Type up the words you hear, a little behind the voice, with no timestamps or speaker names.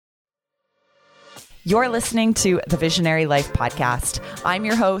You're listening to the Visionary Life Podcast. I'm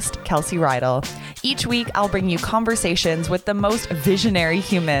your host, Kelsey Rydell. Each week, I'll bring you conversations with the most visionary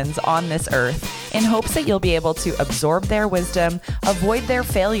humans on this earth in hopes that you'll be able to absorb their wisdom, avoid their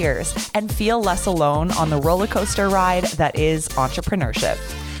failures, and feel less alone on the roller coaster ride that is entrepreneurship.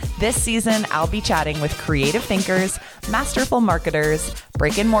 This season, I'll be chatting with creative thinkers, masterful marketers,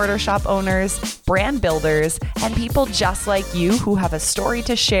 brick-and-mortar shop owners, brand builders, and people just like you who have a story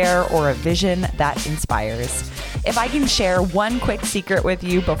to share or a vision that inspires. If I can share one quick secret with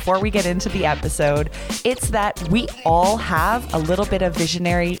you before we get into the episode, it's that we all have a little bit of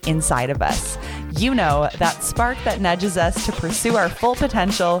visionary inside of us. You know, that spark that nudges us to pursue our full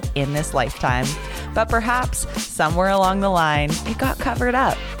potential in this lifetime. But perhaps somewhere along the line, it got covered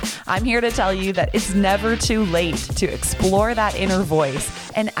up. I'm here to tell you that it's never too late to explore that inner voice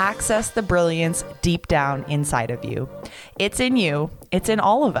and access the brilliance deep down inside of you. It's in you. It's in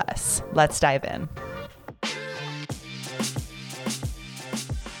all of us. Let's dive in.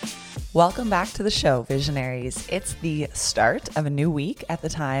 Welcome back to the show, Visionaries. It's the start of a new week at the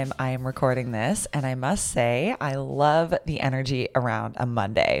time I am recording this, and I must say I love the energy around a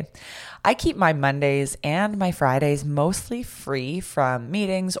Monday. I keep my Mondays and my Fridays mostly free from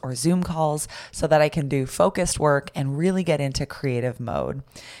meetings or Zoom calls so that I can do focused work and really get into creative mode.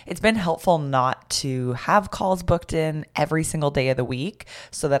 It's been helpful not to have calls booked in every single day of the week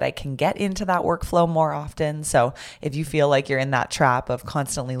so that I can get into that workflow more often. So if you feel like you're in that trap of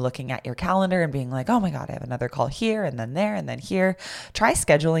constantly looking at your calendar and being like, oh my God, I have another call here and then there and then here, try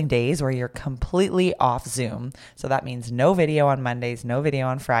scheduling days where you're completely off Zoom. So that means no video on Mondays, no video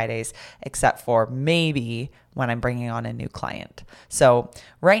on Fridays, except for maybe when I'm bringing on a new client. So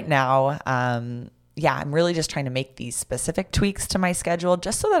right now, I'm really just trying to make these specific tweaks to my schedule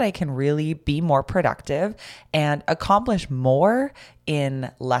just so that I can really be more productive and accomplish more in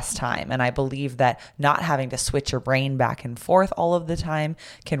less time. And I believe that not having to switch your brain back and forth all of the time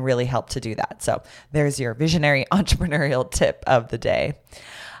can really help to do that. So there's your visionary entrepreneurial tip of the day.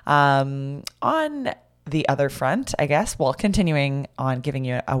 On the other front, I guess, while continuing on giving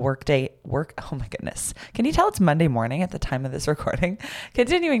you a oh my goodness. Can you tell it's Monday morning at the time of this recording?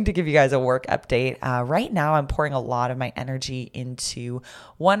 Continuing to give you guys a work update. Right now, I'm pouring a lot of my energy into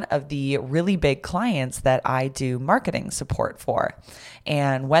one of the really big clients that I do marketing support for.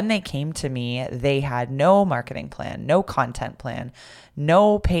 And when they came to me, they had no marketing plan, no content plan,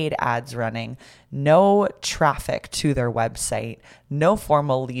 no paid ads running, no traffic to their website, no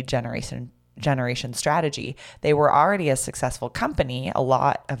formal lead generation strategy. They were already a successful company. A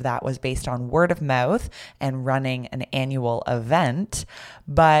lot of that was based on word of mouth and running an annual event.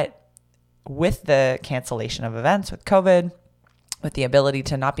 But with the cancellation of events with COVID, with the ability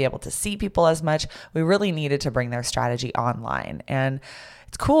to not be able to see people as much, we really needed to bring their strategy online. And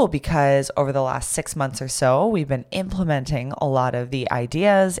it's cool because over the last 6 months or so, we've been implementing a lot of the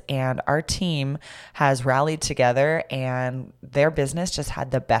ideas, and our team has rallied together and their business just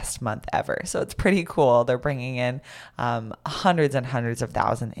had the best month ever. So it's pretty cool. They're bringing in hundreds and hundreds of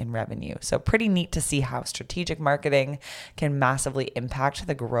thousands in revenue. So pretty neat to see how strategic marketing can massively impact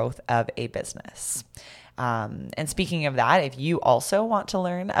the growth of a business. And speaking of that, if you also want to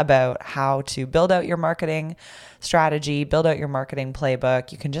learn about how to build out your marketing strategy, build out your marketing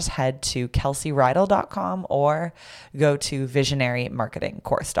playbook, you can just head to kelseyrydell.com or go to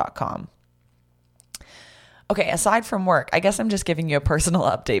visionarymarketingcourse.com. Okay, aside from work, I guess I'm just giving you a personal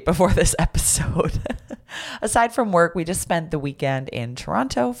update before this episode. Aside from work, we just spent the weekend in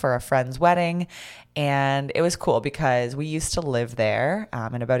Toronto for a friend's wedding, and it was cool because we used to live there,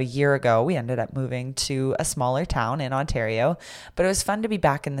 and about a year ago, we ended up moving to a smaller town in Ontario, but it was fun to be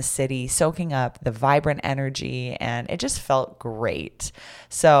back in the city, soaking up the vibrant energy, and it just felt great.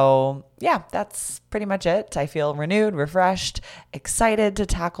 So yeah, that's pretty much it. I feel renewed, refreshed, excited to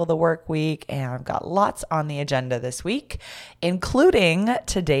tackle the work week, and I've got lots on the agenda this week, including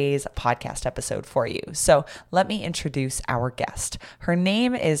today's podcast episode for you. So let me introduce our guest. Her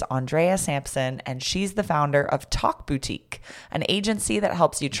name is Andrea Sampson, and she's the founder of Talk Boutique, an agency that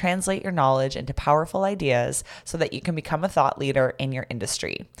helps you translate your knowledge into powerful ideas so that you can become a thought leader in your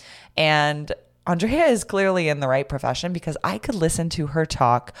industry. And Andrea is clearly in the right profession because I could listen to her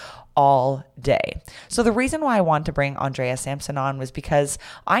talk all day. So the reason why I want to bring Andrea Sampson on was because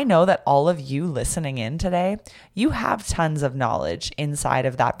I know that all of you listening in today, you have tons of knowledge inside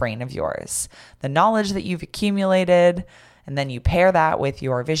of that brain of yours. The knowledge that you've accumulated, and then you pair that with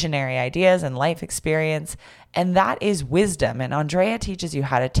your visionary ideas and life experience, and that is wisdom. And Andrea teaches you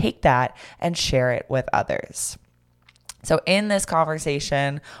how to take that and share it with others. So in this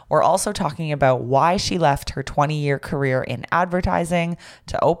conversation, we're also talking about why she left her 20-year career in advertising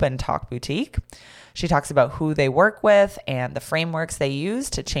to open Talk Boutique. She talks about who they work with and the frameworks they use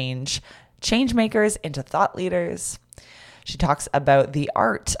to change makers into thought leaders. She talks about the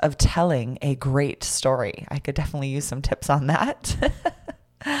art of telling a great story. I could definitely use some tips on that.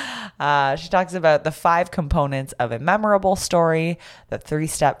 She talks about the 5 components of a memorable story, the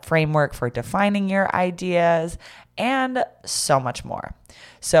 3-step framework for defining your ideas, and so much more.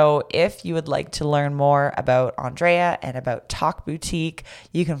 So if you would like to learn more about Andrea and about Talk Boutique,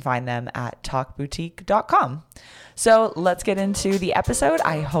 you can find them at talkboutique.com. So let's get into the episode.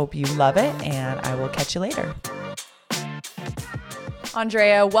 I hope you love it, and I will catch you later.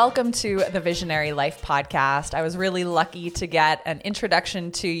 Andrea, welcome to the Visionary Life podcast. I was really lucky to get an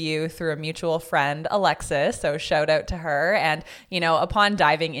introduction to you through a mutual friend, Alexis. So shout out to her. And, upon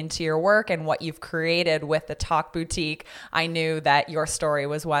diving into your work and what you've created with the Talk Boutique, I knew that your story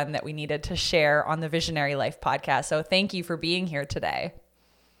was one that we needed to share on the Visionary Life podcast. So thank you for being here today.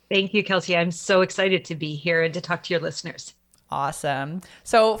 Thank you, Kelsey. I'm so excited to be here and to talk to your listeners. Awesome.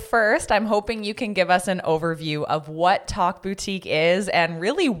 So first, I'm hoping you can give us an overview of what Talk Boutique is and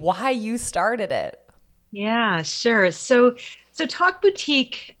really why you started it. Yeah, sure. So Talk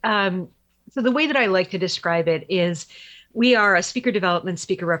Boutique, so the way that I like to describe it is we are a speaker development,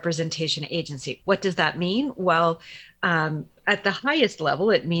 speaker representation agency. What does that mean? Well, at the highest level,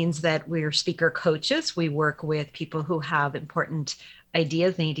 it means that we're speaker coaches. We work with people who have important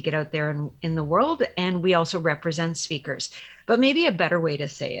ideas they need to get out there in the world, and we also represent speakers. But maybe a better way to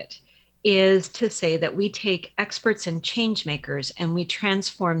say it is to say that we take experts and change makers and we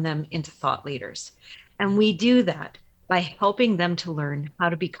transform them into thought leaders. And we do that by helping them to learn how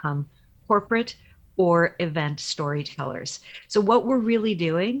to become corporate or event storytellers. So what we're really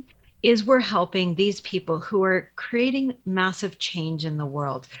doing is we're helping these people who are creating massive change in the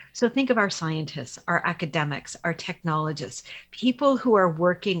world. So think of our scientists, our academics, our technologists, people who are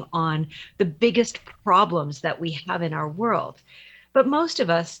working on the biggest problems that we have in our world. But most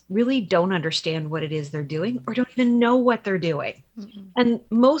of us really don't understand what it is they're doing or don't even know what they're doing. Mm-hmm. And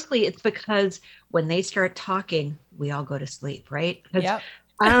mostly it's because when they start talking, we all go to sleep, right? Yep.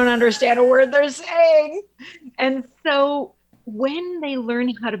 I don't understand a word they're saying. And so when they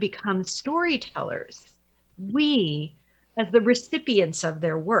learn how to become storytellers, we, as the recipients of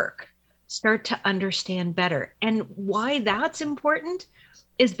their work, start to understand better. And why that's important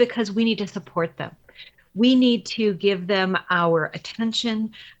is because we need to support them. We need to give them our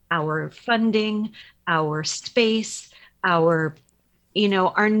attention, our funding, our space, our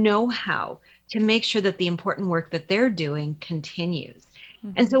know-how to make sure that the important work that they're doing continues.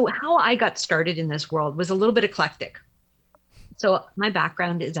 Mm-hmm. And so how I got started in this world was a little bit eclectic. So my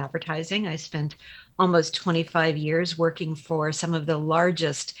background is advertising. I spent almost 25 years working for some of the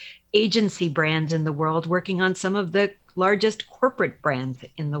largest agency brands in the world, working on some of the largest corporate brands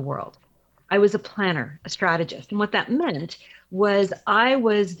in the world. I was a planner, a strategist. And what that meant was I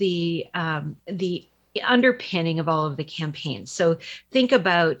was the underpinning of all of the campaigns. So think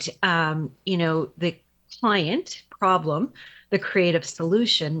about, the client problem, the creative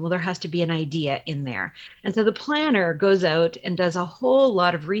solution. Well, there has to be an idea in there. And so the planner goes out and does a whole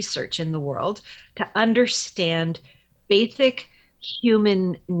lot of research in the world to understand basic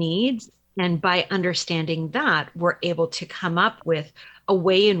human needs. And by understanding that, we're able to come up with a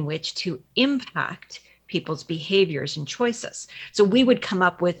way in which to impact people's behaviors and choices. So we would come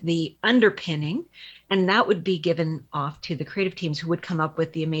up with the underpinning, and that would be given off to the creative teams who would come up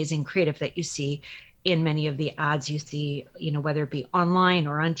with the amazing creative that you see in many of the ads you see, whether it be online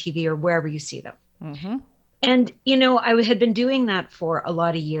or on TV or wherever you see them. Mm-hmm. And, I had been doing that for a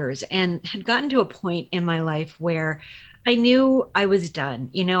lot of years and had gotten to a point in my life where I knew I was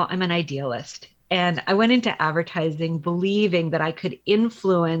done. I'm an idealist. And I went into advertising believing that I could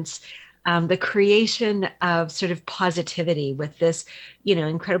influence the creation of sort of positivity with this,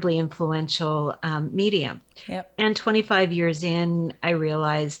 incredibly influential medium. Yep. And 25 years in, I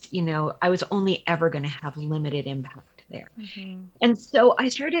realized, I was only ever going to have limited impact there. Mm-hmm. And so I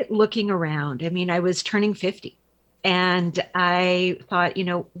started looking around. I was turning 50 and I thought,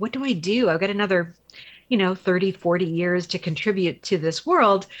 what do I do? I've got another, 30, 40 years to contribute to this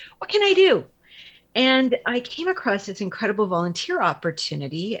world. What can I do? And I came across this incredible volunteer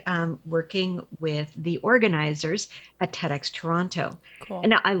opportunity working with the organizers at TEDx Toronto. Cool.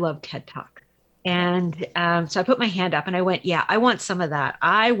 And I love TED Talk. And so I put my hand up and I went, yeah, I want some of that.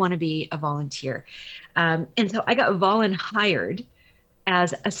 I want to be a volunteer. And so I got hired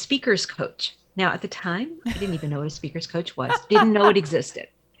as a speaker's coach. Now, at the time, I didn't even know what a speaker's coach was, didn't know it existed.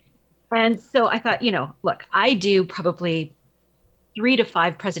 And so I thought, look, I do probably 3 to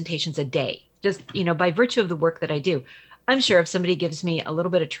 5 presentations a day, just, by virtue of the work that I do. I'm sure if somebody gives me a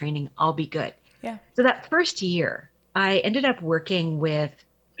little bit of training, I'll be good. Yeah. So that first year, I ended up working with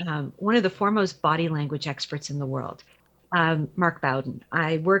one of the foremost body language experts in the world, Mark Bowden.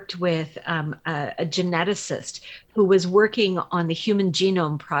 I worked with a geneticist who was working on the Human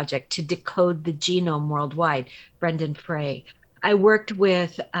Genome Project to decode the genome worldwide, Brendan Frey. I worked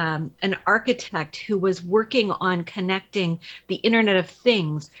with an architect who was working on connecting the Internet of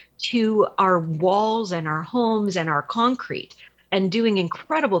Things to our walls and our homes and our concrete and doing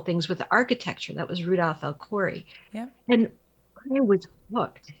incredible things with the architecture. That was Rudolph El-Khoury. Yeah. And I was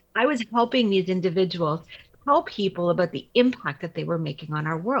hooked. I was helping these individuals tell people about the impact that they were making on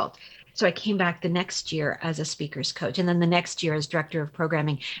our world. So I came back the next year as a speaker's coach, and then the next year as director of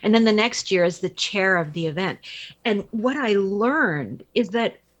programming, and then the next year as the chair of the event. And what I learned is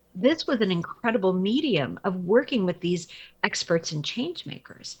that this was an incredible medium of working with these experts and change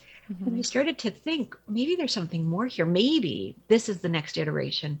makers. Mm-hmm. And I started to think, maybe there's something more here. Maybe this is the next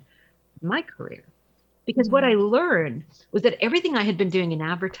iteration of my career. Because what I learned was that everything I had been doing in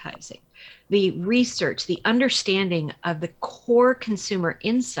advertising, the research, the understanding of the core consumer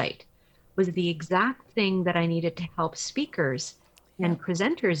insight, was the exact thing that I needed to help speakers and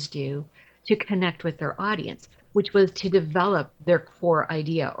presenters do to connect with their audience, which was to develop their core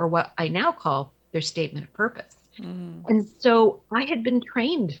idea, or what I now call their statement of purpose. Mm. And so I had been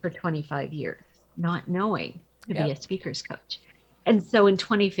trained for 25 years, not knowing to be a speaker's coach. And so in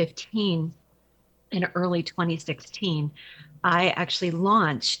 2015, in early 2016, I actually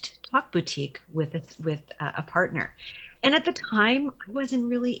launched Talk Boutique with a partner. And at the time, I wasn't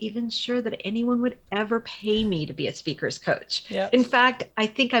really even sure that anyone would ever pay me to be a speaker's coach. Yep. In fact, I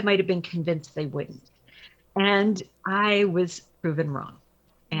think I might have been convinced they wouldn't. And I was proven wrong.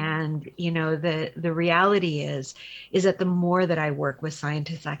 And, the reality is that the more that I work with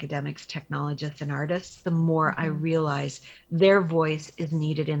scientists, academics, technologists, and artists, the more I realize their voice is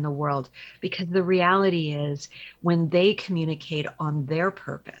needed in the world. Because the reality is, when they communicate on their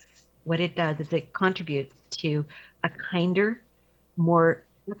purpose, what it does is it contributes to a kinder, more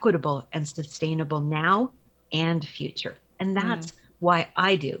equitable and sustainable now and future. And that's why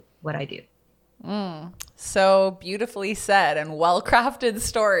I do what I do. So beautifully said and well-crafted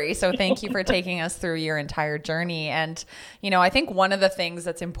story. So thank you for taking us through your entire journey. And, I think one of the things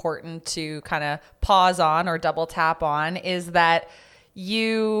that's important to kind of pause on or double tap on is that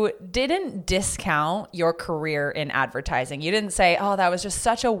you didn't discount your career in advertising. You didn't say, oh, that was just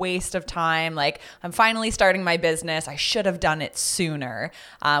such a waste of time. Like, I'm finally starting my business. I should have done it sooner.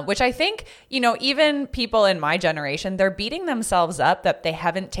 Which I think, even people in my generation, they're beating themselves up that they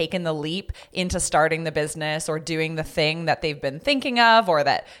haven't taken the leap into starting the business or doing the thing that they've been thinking of, or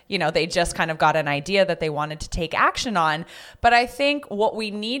that, they just kind of got an idea that they wanted to take action on. But I think what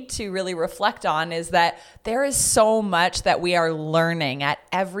we need to really reflect on is that there is so much that we are learning at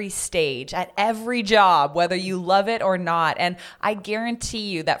every stage, at every job, whether you love it or not. And I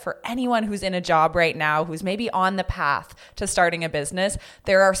guarantee you that for anyone who's in a job right now, who's maybe on the path to starting a business,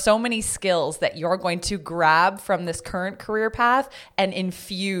 there are so many skills that you're going to grab from this current career path and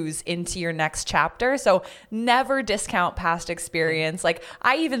infuse into your next chapter. So never discount past experience. Like,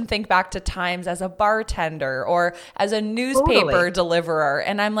 I even think back to times as a bartender or as a newspaper deliverer,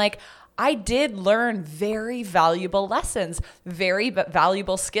 and I'm like, I did learn very valuable lessons, very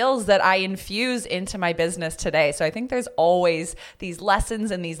valuable skills that I infuse into my business today. So I think there's always these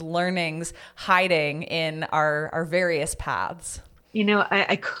lessons and these learnings hiding in our various paths.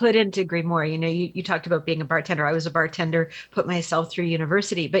 I couldn't agree more. You talked about being a bartender. I was a bartender, put myself through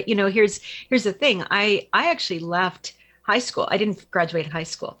university. But, here's the thing. I actually left high school. I didn't graduate high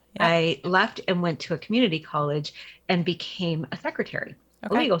school. Yep. I left and went to a community college and became a secretary.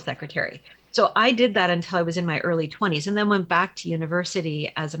 Okay. A legal secretary. So I did that until I was in my early 20s, and then went back to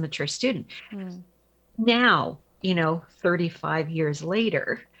university as a mature student. Now, 35 years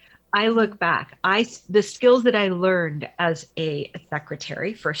later, I look back, the skills that I learned as a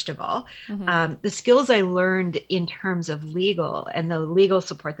secretary, first of all, the skills I learned in terms of legal and the legal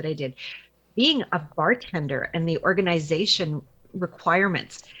support that I did, being a bartender and the organization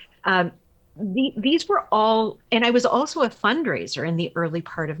requirements, these were all, and I was also a fundraiser in the early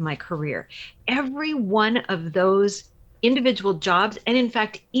part of my career. Every one of those individual jobs, and in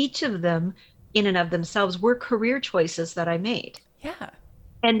fact, each of them in and of themselves, were career choices that I made. Yeah.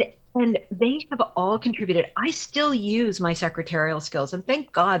 And And they have all contributed. I still use my secretarial skills, and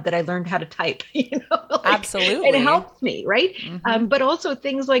thank God that I learned how to type. It Absolutely. helps me, right? Hmm. But also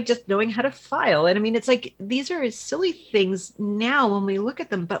things like just knowing how to file. And I mean, it's like these are silly things now when we look at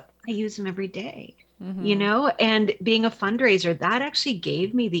them, but I use them every day, Hmm. And being a fundraiser, that actually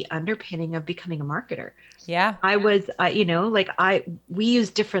gave me the underpinning of becoming a marketer. Yeah. I was, we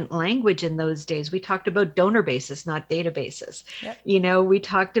used different language in those days. We talked about donor bases, not databases. Yep. We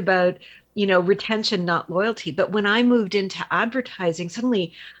talked about, retention, not loyalty. But when I moved into advertising,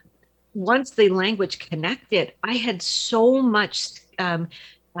 suddenly once the language connected, I had so much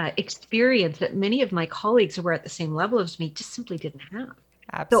experience that many of my colleagues who were at the same level as me just simply didn't have.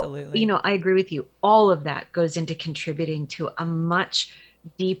 So, Absolutely. I agree with you. All of that goes into contributing to a much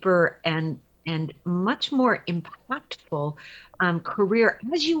deeper and much more impactful career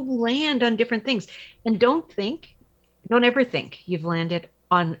as you land on different things. And don't ever think you've landed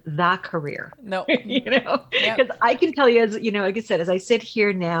on that career. No. Yep. Because I can tell you, as like I said, as I sit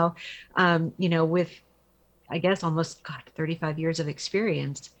here now, with I guess almost 35 years of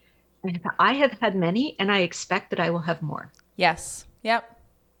experience, I have had many, and I expect that I will have more. Yes. Yep.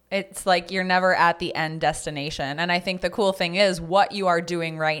 It's like you're never at the end destination. And I think the cool thing is what you are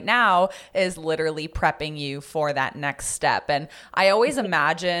doing right now is literally prepping you for that next step. And I always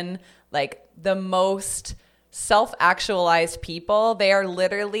imagine like the most self-actualized people, they are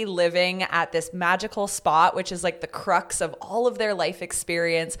literally living at this magical spot, which is like the crux of all of their life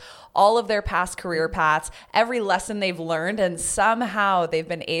experience, all of their past career paths, every lesson they've learned, and somehow they've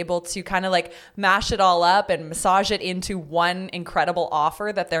been able to kind of like mash it all up and massage it into one incredible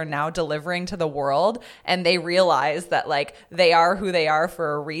offer that they're now delivering to the world. And they realize that like they are who they are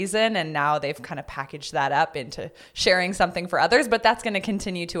for a reason, and now they've kind of packaged that up into sharing something for others, but that's going to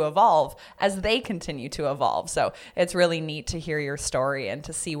continue to evolve as they continue to evolve. So it's really neat to hear your story and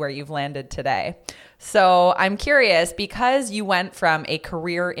to see where you've landed today. So I'm curious, because you went from a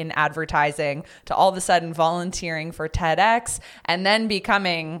career in advertising to all of a sudden volunteering for TEDx and then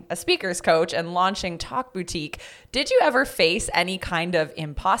becoming a speaker's coach and launching Talk Boutique, did you ever face any kind of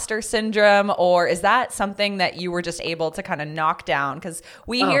imposter syndrome, or is that something that you were just able to kind of knock down? Because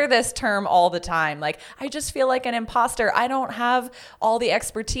we Oh, hear this term all the time, like, I just feel like an imposter. I don't have all the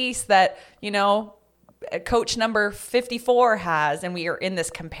expertise that, coach number 54 has, and we are in this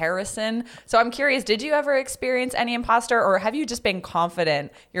comparison. So I'm curious, did you ever experience any imposter, or have you just been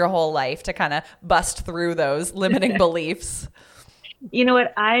confident your whole life to kind of bust through those limiting beliefs? you know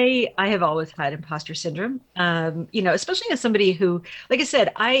what? I have always had imposter syndrome. Especially as somebody who, like I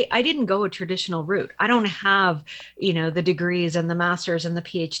said, I didn't go a traditional route. I don't have, the degrees and the masters and the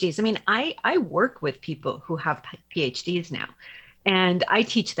PhDs. I mean, I work with people who have PhDs now, and I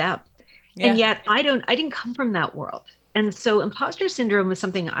teach them. And Yeah. yet I didn't come from that world. And so imposter syndrome was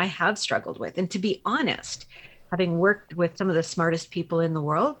something I have struggled with. And to be honest, having worked with some of the smartest people in the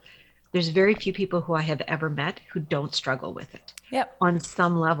world, there's very few people who I have ever met who don't struggle with it Yep. on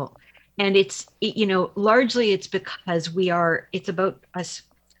some level. And largely it's because it's about us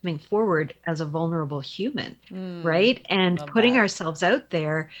coming forward as a vulnerable human, Mm, right? And love putting that. ourselves out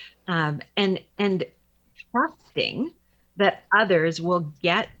there, and trusting that others will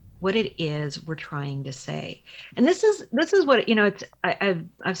get what it is we're trying to say. And this is what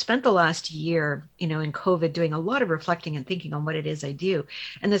I've spent the last year, in COVID, doing a lot of reflecting and thinking on what it is I do.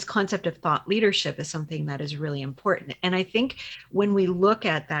 And this concept of thought leadership is something that is really important. And I think when we look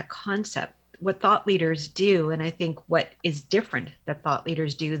at that concept, what thought leaders do, and I think what is different that thought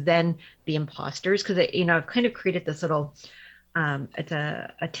leaders do than the imposters, because I've kind of created this little it's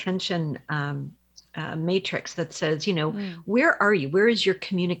a attention matrix that says, Mm. where are you? Where is your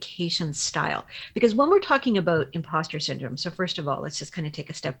communication style? Because when we're talking about imposter syndrome, so first of all, let's just kind of take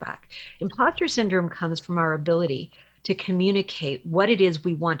a step back. Imposter syndrome comes from our ability to communicate what it is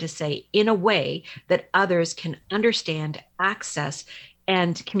we want to say in a way that others can understand, access,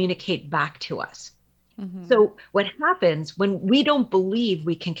 and communicate back to us. Hmm. So, what happens when we don't believe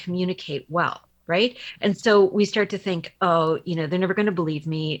we can communicate well? Right. And so we start to think, oh, they're never going to believe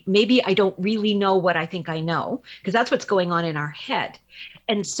me. Maybe I don't really know what I think I know, because that's what's going on in our head.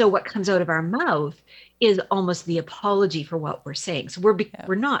 And so what comes out of our mouth is almost the apology for what we're saying. So we're Yep.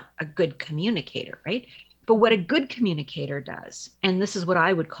 not a good communicator, right? But what a good communicator does, and this is what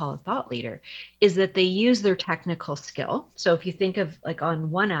I would call a thought leader, is that they use their technical skill. So if you think of like on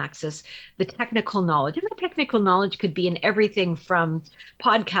one axis, the technical knowledge, and the technical knowledge could be in everything from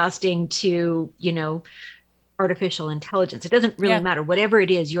podcasting to, artificial intelligence. It doesn't really Yeah. matter. Whatever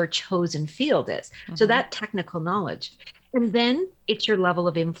it is your chosen field is. So Hmm. that technical knowledge. And then it's your level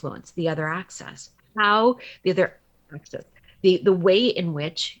of influence, the other access. How the other access. the way in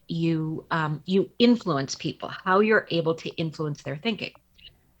which you influence people, how you're able to influence their thinking.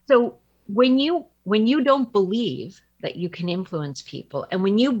 So when you don't believe that you can influence people, and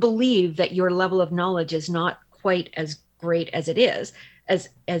when you believe that your level of knowledge is not quite as great as it is,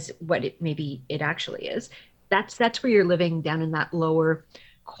 as what it maybe it actually is, that's where you're living down in that lower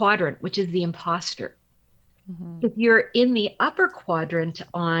quadrant, which is the imposter. If you're in the upper quadrant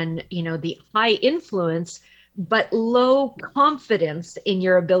on, the high influence, but low confidence in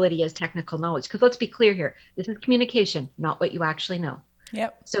your ability as technical knowledge, because let's be clear here, this is communication, not what you actually know.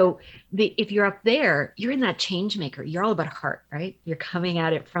 Yep. So if you're up there, you're in that change maker. You're all about heart, right? You're coming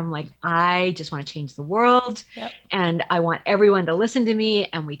at it from like, I just want to change the world. Yep. And I want everyone to listen to me.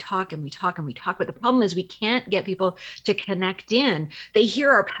 And we talk and we talk and we talk. But the problem is we can't get people to connect in. They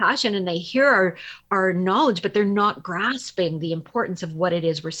hear our passion and they hear our knowledge, but they're not grasping the importance of what it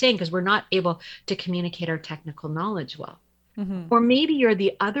is we're saying, because we're not able to communicate our technical knowledge well. Or maybe you're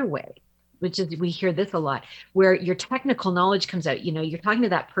the other way, which is, we hear this a lot, where your technical knowledge comes out. You're talking to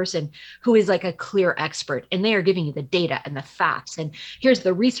that person who is like a clear expert, and they are giving you the data and the facts, and here's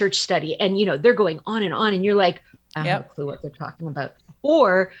the research study, and they're going on, and you're like, I don't have a clue what they're talking about.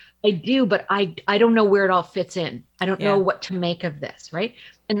 Or I do, but I don't know where it all fits in. I don't know what to make of this, right?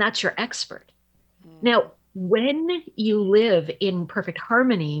 And that's your expert. Now, when you live in perfect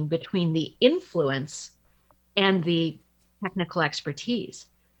harmony between the influence and the technical expertise,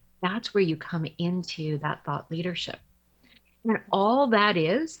 that's where you come into that thought leadership. And all that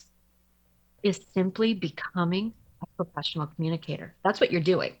is simply becoming a professional communicator. That's what you're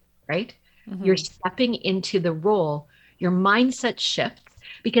doing, right? You're stepping into the role, your mindset shifts,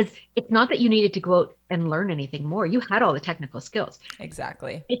 because it's not that you needed to go out and learn anything more. You had all the technical skills.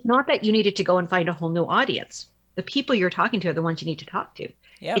 Exactly. It's not that you needed to go and find a whole new audience. The people you're talking to are the ones you need to talk to.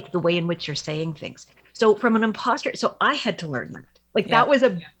 Yep. It's the way in which you're saying things. So from an imposter, so I had to learn that. That was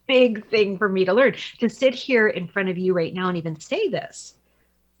a big thing for me to learn. To sit here in front of you right now and even say this,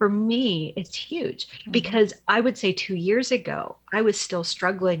 for me, it's huge. Because I would say 2 years ago, I was still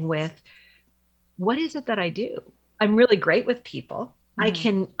struggling with, what is it that I do? I'm really great with people. I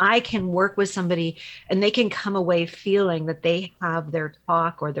can work with somebody and they can come away feeling that they have their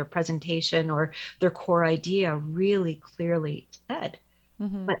talk or their presentation or their core idea really clearly said.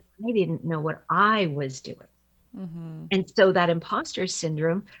 But I didn't know what I was doing. And so that imposter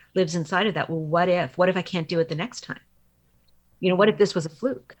syndrome lives inside of that. Well, what if I can't do it the next time? What if this was a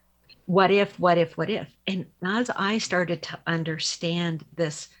fluke? What if? And as I started to understand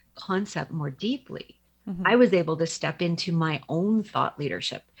this concept more deeply, I was able to step into my own thought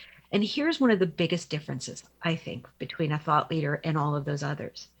leadership. And here's one of the biggest differences, I think, between a thought leader and all of those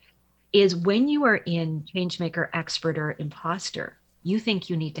others, is when you are in changemaker, expert, or imposter, you think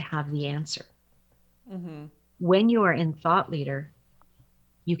you need to have the answer. When you are in thought leader,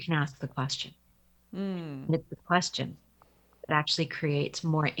 you can ask the question. And it's the question that actually creates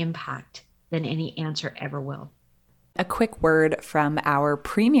more impact than any answer ever will. A quick word from our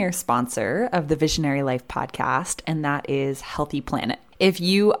premier sponsor of the Visionary Life podcast, and that is Healthy Planet. If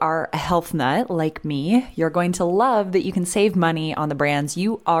you are a health nut like me, you're going to love that you can save money on the brands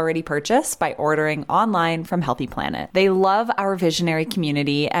you already purchase by ordering online from Healthy Planet. They love our visionary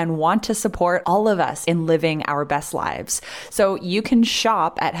community and want to support all of us in living our best lives. So you can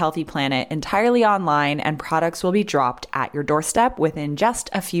shop at Healthy Planet entirely online, and products will be dropped at your doorstep within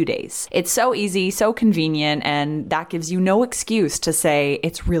just a few days. It's so easy, so convenient, and that gives you no excuse to say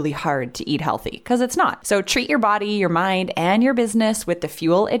it's really hard to eat healthy, because it's not. So treat your body, your mind, and your business with the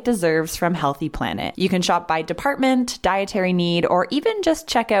fuel it deserves from Healthy Planet. You can shop by department, dietary need, or even just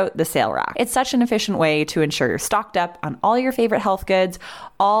check out the sale rack. It's such an efficient way to ensure you're stocked up on all your favorite health goods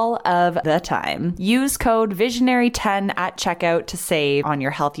all of the time. Use code VISIONARY10 at checkout to save on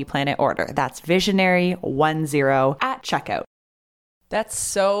your Healthy Planet order. That's VISIONARY10 at checkout. That's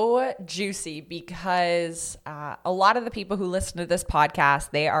so juicy, because a lot of the people who listen to this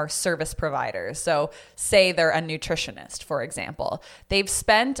podcast, they are service providers. So say they're a nutritionist, for example. They've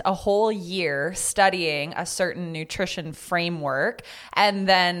spent a whole year studying a certain nutrition framework, and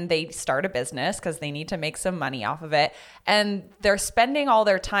then they start a business because they need to make some money off of it. And they're spending all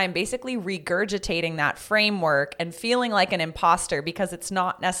their time basically regurgitating that framework and feeling like an imposter because it's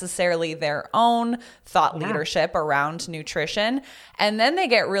not necessarily their own thought leadership around nutrition. And then they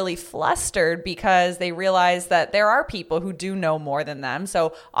get really flustered because they realize that there are people who do know more than them.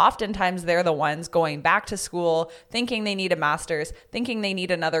 So oftentimes they're the ones going back to school, thinking they need a master's, thinking they need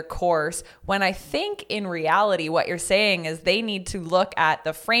another course, when I think in reality, what you're saying is they need to look at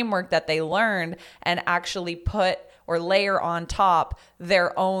the framework that they learned and actually put or layer on top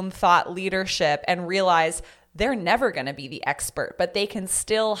their own thought leadership and realize they're never going to be the expert, but they can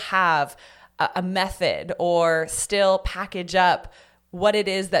still have a method or still package up what it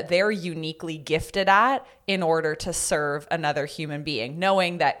is that they're uniquely gifted at in order to serve another human being,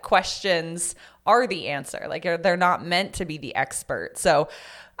 knowing that questions are the answer. Like they're not meant to be the expert. So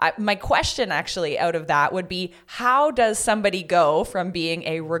my question actually out of that would be, how does somebody go from being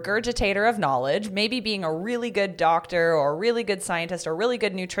a regurgitator of knowledge, maybe being a really good doctor or a really good scientist or a really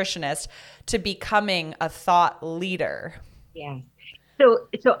good nutritionist, to becoming a thought leader? Yeah. I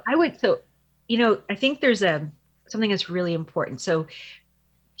think there's something that's really important. So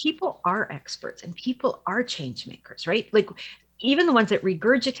people are experts and people are change makers, right? Like even the ones that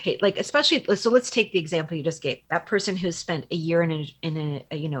regurgitate, like especially, so let's take the example you just gave, that person who spent a year in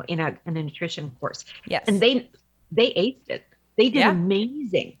a nutrition course. Yes. And they aced it. They did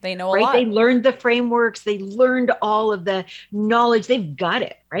amazing. They know a lot. They learned the frameworks. They learned all of the knowledge. They've got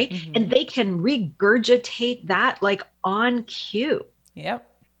it, right? Mm-hmm. And they can regurgitate that like on cue. Yep.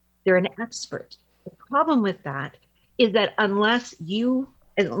 They're an expert. The problem with that is that unless me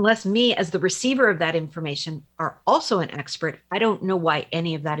as the receiver of that information are also an expert, I don't know why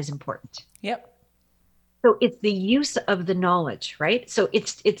any of that is important. Yep. So it's the use of the knowledge, right? So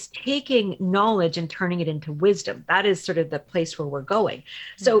it's taking knowledge and turning it into wisdom. That is sort of the place where we're going.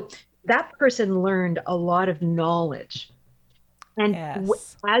 So that person learned a lot of knowledge. And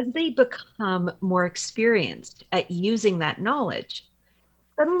as they become more experienced at using that knowledge,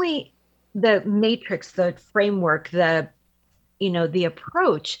 suddenly the matrix, the framework, the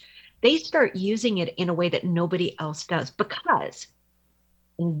approach, they start using it in a way that nobody else does, because,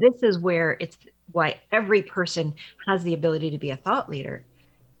 and this is why every person has the ability to be a thought leader.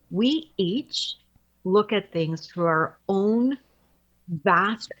 We each look at things through our own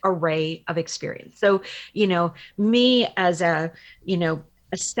vast array of experience. So, me as a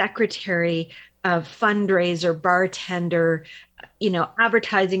secretary, a fundraiser, bartender,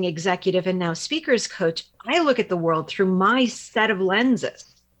 advertising executive, and now speakers coach, I look at the world through my set of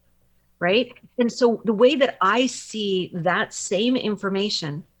lenses, right? And so the way that I see that same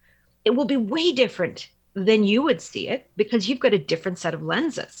information, it will be way different than you would see it because you've got a different set of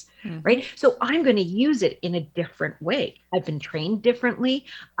lenses, right? So I'm going to use it in a different way. I've been trained differently.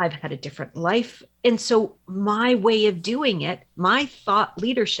 I've had a different life. And so my way of doing it, my thought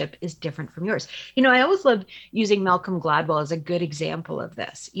leadership is different from yours. I always love using Malcolm Gladwell as a good example of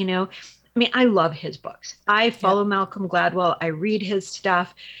this. I love his books. I follow Malcolm Gladwell. I read his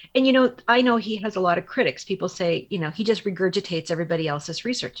stuff. And, I know he has a lot of critics. People say, he just regurgitates everybody else's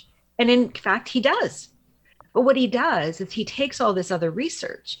research. And in fact, he does. But what he does is he takes all this other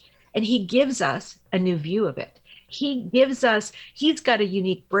research and he gives us a new view of it. He's got a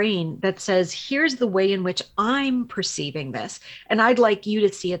unique brain that says, here's the way in which I'm perceiving this. And I'd like you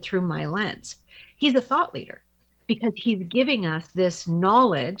to see it through my lens. He's a thought leader because he's giving us this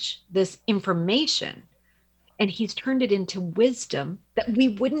knowledge, this information, and he's turned it into wisdom that we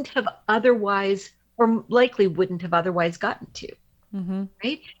wouldn't have otherwise, or likely wouldn't have otherwise gotten to.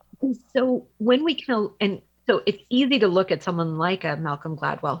 Right? And so so it's easy to look at someone like a Malcolm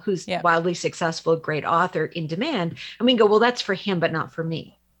Gladwell, who's wildly successful, great author, in demand, and we can go, well, that's for him, but not for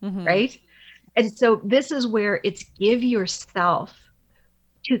me, right? And so this is where it's give yourself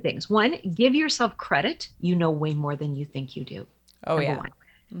two things. One, give yourself credit. You know way more than you think you do. Number one.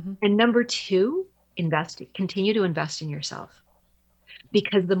 And number two, continue to invest in yourself.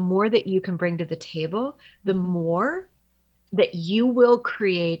 Because the more that you can bring to the table, the more that you will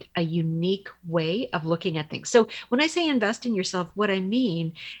create a unique way of looking at things. So when I say invest in yourself, what I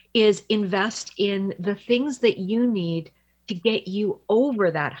mean is invest in the things that you need to get you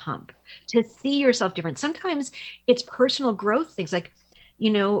over that hump, to see yourself different. Sometimes it's personal growth things like,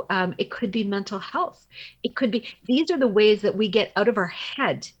 it could be mental health. It could be, these are the ways that we get out of our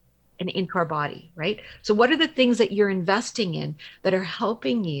head and into our body, right? So what are the things that you're investing in that are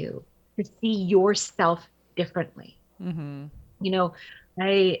helping you to see yourself differently?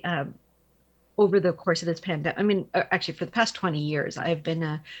 I, over the course of this pandemic, actually for the past 20 years, I've been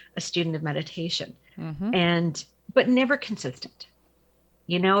a student of meditation but never consistent.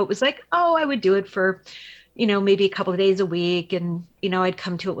 It was like, I would do it for, maybe a couple of days a week. And, I'd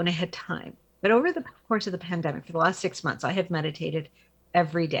come to it when I had time. But over the course of the pandemic, for the last 6 months, I have meditated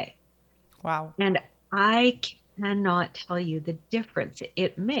every day. Wow. And I cannot tell you the difference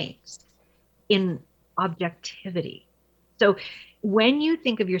it makes in objectivity. So when you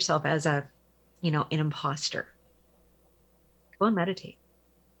think of yourself as an imposter, go and meditate.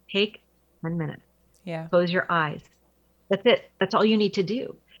 Take 10 minutes. Yeah. Close your eyes. That's it. That's all you need to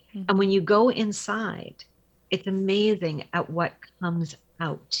do. And when you go inside, it's amazing at what comes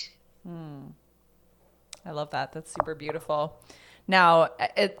out. I love that. That's super beautiful. Now,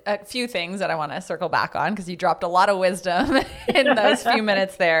 a few things that I want to circle back on because you dropped a lot of wisdom in those few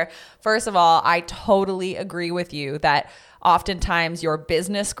minutes there. First of all, I totally agree with you that oftentimes your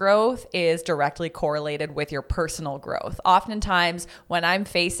business growth is directly correlated with your personal growth. Oftentimes when I'm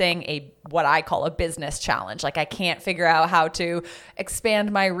facing what I call a business challenge, like I can't figure out how to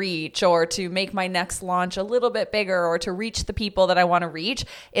expand my reach or to make my next launch a little bit bigger or to reach the people that I want to reach,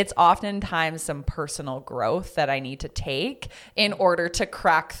 it's oftentimes some personal growth that I need to take in order to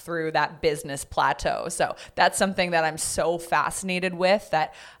crack through that business plateau. So that's something that I'm so fascinated with,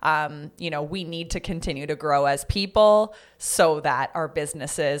 that, we need to continue to grow as people so that our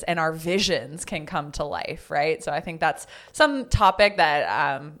businesses and our visions can come to life, right? So I think that's some topic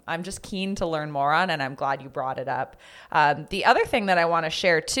that I'm just keen to learn more on, and I'm glad you brought it up. The other thing that I want to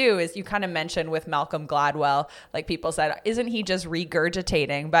share too is you kind of mentioned with Malcolm Gladwell, like people said, isn't he just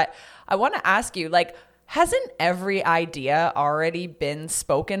regurgitating? But I want to ask you, like, hasn't every idea already been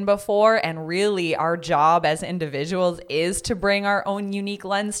spoken before? And really our job as individuals is to bring our own unique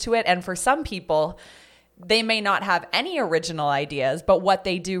lens to it. And for some people, they may not have any original ideas, but what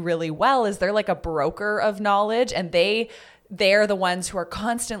they do really well is they're like a broker of knowledge, and they're the ones who are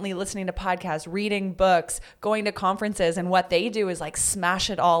constantly listening to podcasts, reading books, going to conferences. And what they do is like smash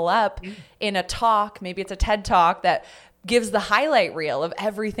it all up in a talk. Maybe it's a TED talk that gives the highlight reel of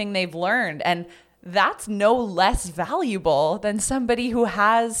everything they've learned. And that's no less valuable than somebody who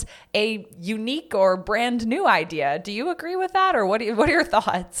has a unique or brand new idea. Do you agree with that? Or what are your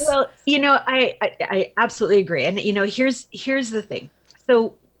thoughts? Well, I absolutely agree. And, here's the thing.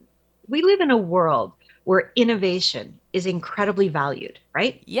 So we live in a world where innovation is incredibly valued,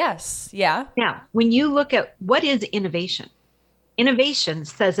 right? Yes. Yeah. Now, when you look at what is innovation, innovation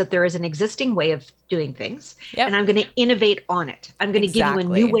says that there is an existing way of doing things, and I'm going to innovate on it. I'm going to give you a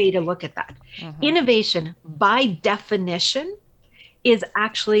new way to look at that. Mm-hmm. Innovation, by definition, is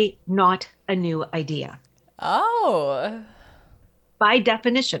actually not a new idea. Oh. By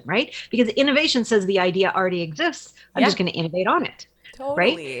definition, right? Because innovation says the idea already exists. I'm just going to innovate on it.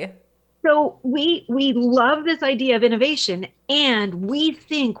 Totally. Right? So we love this idea of innovation, and we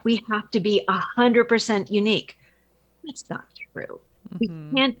think we have to be 100% unique. That's not true. We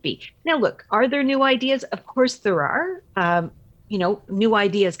can't be. Now, look, are there new ideas? Of course there are. New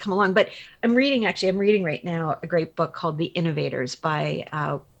ideas come along. But I'm reading right now a great book called The Innovators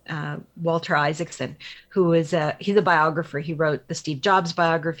by Walter Isaacson, he's a biographer. He wrote the Steve Jobs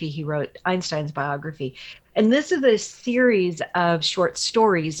biography. He wrote Einstein's biography. And this is a series of short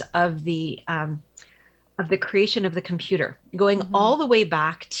stories of the creation of the computer, going all the way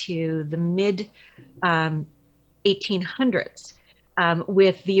back to the mid 1800s,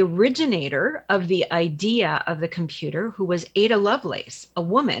 with the originator of the idea of the computer, who was Ada Lovelace, a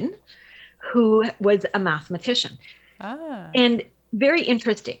woman who was a mathematician. And very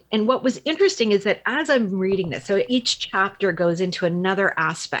interesting. And what was interesting is that as I'm reading this, so each chapter goes into another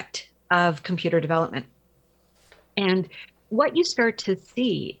aspect of computer development. And what you start to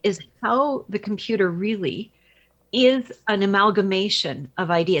see is how the computer really is an amalgamation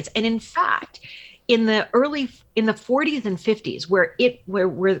of ideas. And in fact, in the 40s and 50s,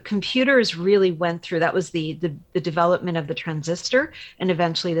 where computers really went through, that was the development of the transistor and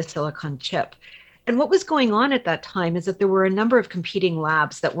eventually the silicon chip. And what was going on at that time is that there were a number of competing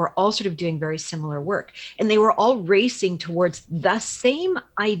labs that were all sort of doing very similar work. And they were all racing towards the same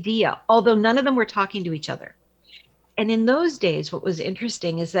idea, although none of them were talking to each other. And in those days, what was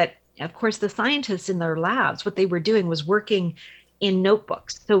interesting is that, of course, the scientists in their labs, what they were doing was working in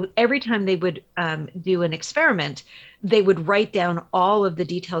notebooks. So every time they would do an experiment, they would write down all of the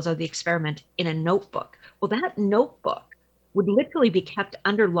details of the experiment in a notebook. Well, that notebook would literally be kept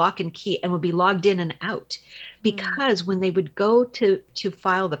under lock and key and would be logged in and out, because when they would go to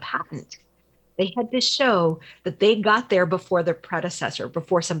file the patent, they had to show that they got there before their predecessor,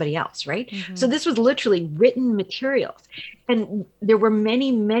 before somebody else, right? So this was literally written materials. And there were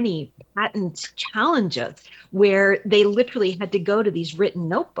many, many patent challenges where they literally had to go to these written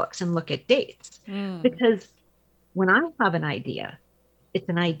notebooks and look at dates. Because when I have an idea, it's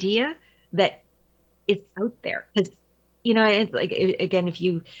an idea that is out there. Because, it's like, again,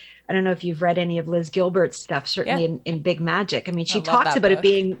 I don't know if you've read any of Liz Gilbert's stuff, certainly in Big Magic. I mean, she talks about it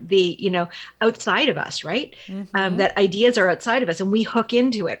being the, outside of us, right? That ideas are outside of us and we hook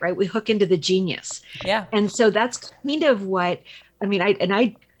into it, right? We hook into the genius. Yeah. And so that's kind of what I mean,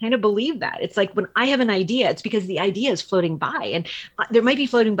 I kind of believe that. It's like when I have an idea, it's because the idea is floating by, and there might be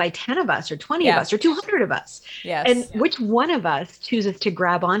floating by 10 of us or 20 of Yeah. us or 200 of us. And Yes. which one of us chooses to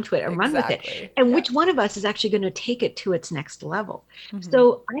grab onto it and run with it? Exactly. And Yeah. which one of us is actually going to take it to its next level? Mhm.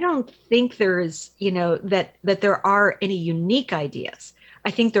 So I don't think there is, that there are any unique ideas. I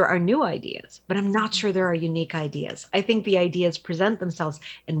think there are new ideas, but I'm not sure there are unique ideas. I think the ideas present themselves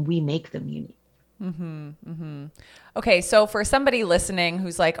and we make them unique. Okay, so for somebody listening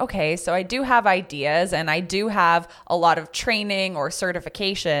who's like, okay, so I do have ideas and I do have a lot of training or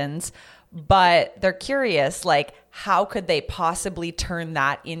certifications, but they're curious, like, how could they possibly turn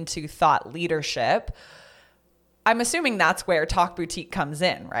that into thought leadership? I'm assuming that's where Talk Boutique comes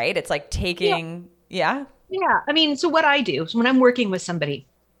in, right? It's like taking, yeah. Yeah. I mean, so what I do is when I'm working with somebody,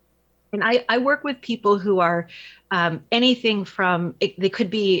 and I work with people who are anything from, they could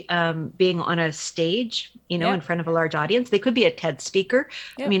be being on a stage, Yeah. in front of a large audience. They could be a TED speaker.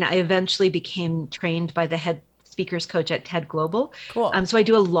 Yeah. I mean, I eventually became trained by the head speakers coach at TED Global. Cool. So I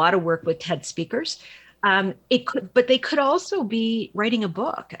do a lot of work with TED speakers. But they could also be writing a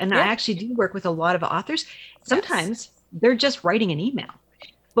book. And I Yeah. actually do work with a lot of authors. Sometimes they're just writing an email.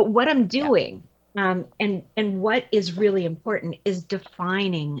 But what I'm doing, and what is really important is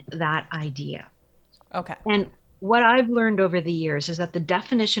defining that idea. Okay. And what I've learned over the years is that the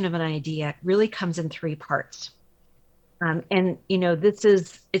definition of an idea really comes in three parts. And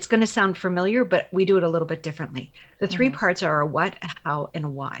it's going to sound familiar, but we do it a little bit differently. The three parts are a what, a how, and a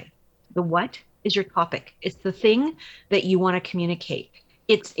why. The what is your topic. It's the thing that you want to communicate.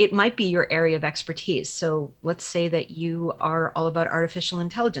 It might be your area of expertise. So let's say that you are all about artificial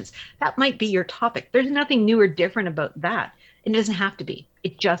intelligence. That might be your topic. There's nothing new or different about that. It doesn't have to be.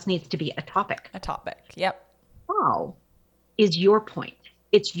 It just needs to be a topic. A topic. Yep. How is your point?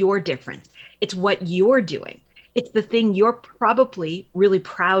 It's your difference. It's what you're doing. It's the thing you're probably really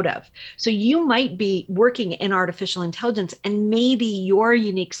proud of. So you might be working in artificial intelligence, and maybe your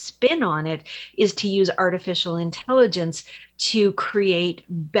unique spin on it is to use artificial intelligence to create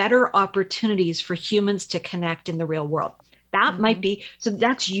better opportunities for humans to connect in the real world. That might be, so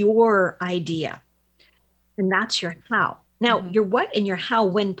that's your idea. And that's your how. Now, your what and your how,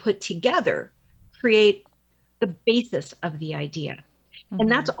 when put together, create the basis of the idea.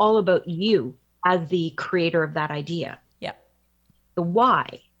 And that's all about you as the creator of that idea. Yeah. The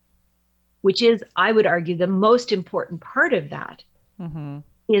why, which is, I would argue, the most important part of that,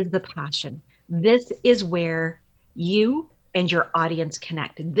 is the passion. This is where you and your audience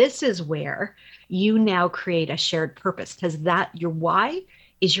connect. This is where you now create a shared purpose, because your why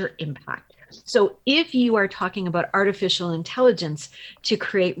is your impact. So if you are talking about artificial intelligence to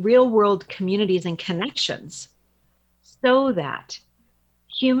create real world communities and connections so that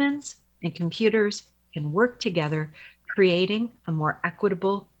humans and computers can work together, creating a more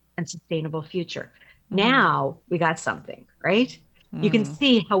equitable and sustainable future. Now we got something, right? You can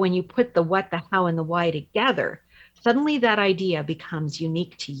see how when you put the what, the how, and the why together, suddenly that idea becomes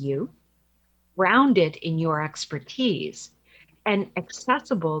unique to you, grounded in your expertise, and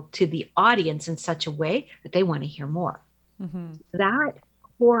accessible to the audience in such a way that they want to hear more. That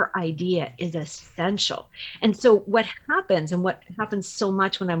core idea is essential. And so what happens so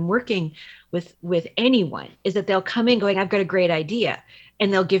much when I'm working with anyone is that they'll come in going, I've got a great idea.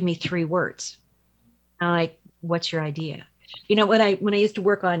 And they'll give me 3 words. I'm like, what's your idea? When I used to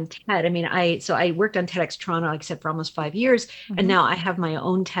work on TED, I worked on TEDx Toronto, like I said, for almost 5 years. And now I have my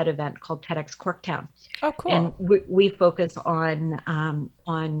own TED event called TEDx Corktown. Oh, cool. And we focus on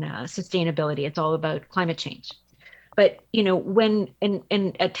sustainability. It's all about climate change. But, when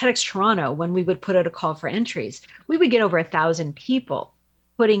at TEDx Toronto, when we would put out a call for entries, we would get over 1,000 people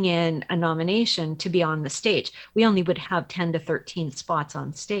putting in a nomination to be on the stage. We only would have 10 to 13 spots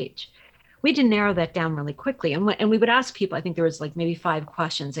on stage. We had to narrow that down really quickly. And we would ask people, I think there was like maybe 5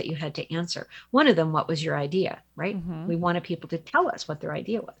 questions that you had to answer. One of them, what was your idea, right? We wanted people to tell us what their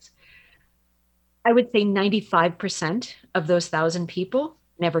idea was. I would say 95% of those 1,000 people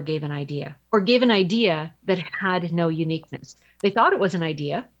never gave an idea, or gave an idea that had no uniqueness. They thought it was an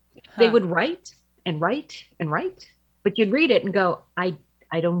idea. They would write and write and write, but you'd read it and go, I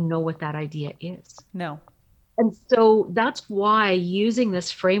don't know what that idea is. No. And so that's why using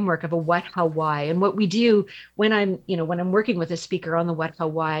this framework of a what, how, why, and what we do when I'm working with a speaker on the what, how,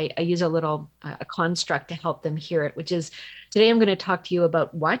 why, I use a little a construct to help them hear it, which is, today I'm going to talk to you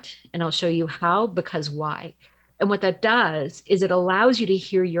about what, and I'll show you how, because why. And what that does is it allows you to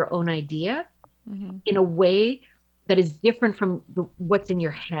hear your own idea in a way that is different from what's in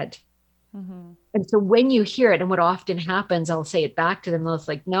your head. And so when you hear it, and what often happens, I'll say it back to them, they'll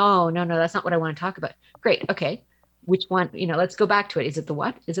like, no, that's not what I want to talk about. Great. Okay. which one, let's go back to it. Is it the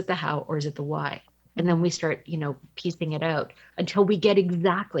what? Is it the how? Or is it the why? And then we start, piecing it out until we get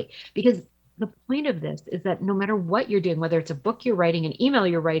exactly, because the point of this is that no matter what you're doing, whether it's a book you're writing, an email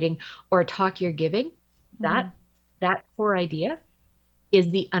you're writing, or a talk you're giving, that core idea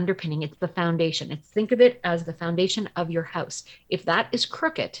is the underpinning. It's the foundation. Think of it as the foundation of your house. If that is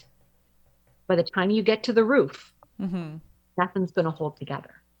crooked, by the time you get to the roof, nothing's going to hold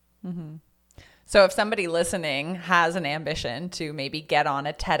together. So if somebody listening has an ambition to maybe get on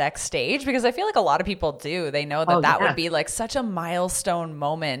a TEDx stage, because I feel like a lot of people do, they know that would be like such a milestone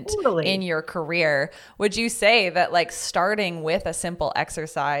moment in your career. Would you say that like starting with a simple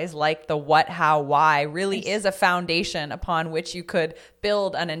exercise like the what, how, why really is a foundation upon which you could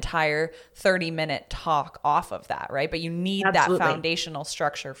build an entire 30-minute talk off of that, right? But you need that foundational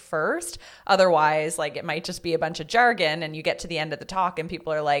structure first. Otherwise, like it might just be a bunch of jargon and you get to the end of the talk and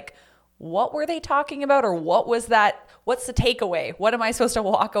people are like, what were they talking about? Or what was that? What's the takeaway? What am I supposed to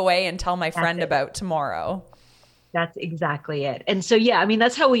walk away and tell my friend about tomorrow? That's exactly it. And so, yeah, I mean,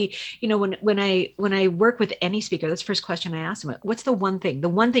 that's how we, when I work with any speaker, that's the first question I ask them. What's the one thing? The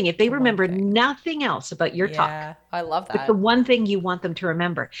one thing, if they remember nothing else about your talk. I love that. It's the one thing you want them to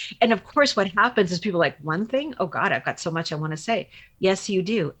remember. And of course, what happens is people are like, one thing? Oh God, I've got so much I want to say. Yes, you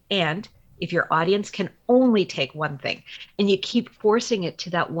do. And if your audience can only take one thing and you keep forcing it to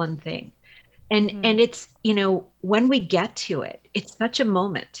that one thing. And it's, when we get to it, it's such a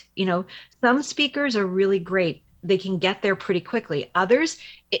moment. Some speakers are really great. They can get there pretty quickly. Others,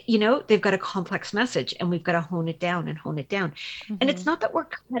 they've got a complex message and we've got to hone it down and hone it down. And it's not that we're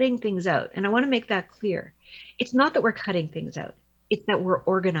cutting things out. And I want to make that clear. It's not that we're cutting things out. It's that we're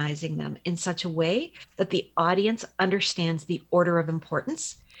organizing them in such a way that the audience understands the order of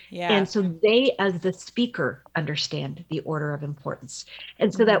importance. Yeah. And so they, as the speaker, understand the order of importance.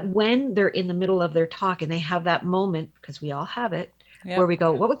 And so that when they're in the middle of their talk and they have that moment, because we all have it, where we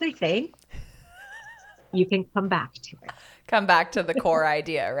go, what was I saying? You can come back to it. Come back to the core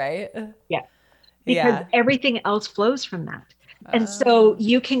idea, right? Yeah. Because everything else flows from that. And so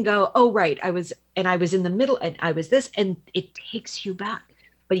you can go, oh, right, I was in the middle and I was this, and it takes you back.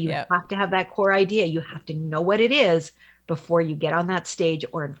 But you have to have that core idea. You have to know what it is before you get on that stage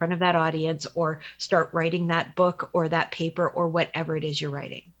or in front of that audience or start writing that book or that paper or whatever it is you're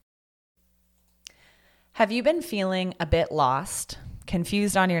writing. Have you been feeling a bit lost,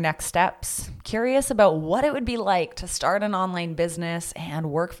 confused on your next steps, curious about what it would be like to start an online business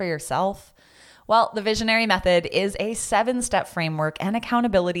and work for yourself? Well, the Visionary Method is a 7-step framework and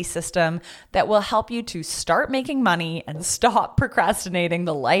accountability system that will help you to start making money and stop procrastinating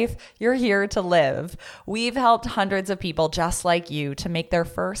the life you're here to live. We've helped hundreds of people just like you to make their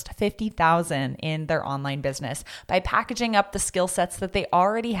first $50,000 in their online business by packaging up the skill sets that they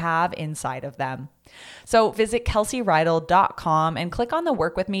already have inside of them. So visit kelseyrydell.com and click on the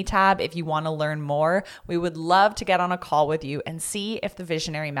Work With Me tab if you want to learn more. We would love to get on a call with you and see if the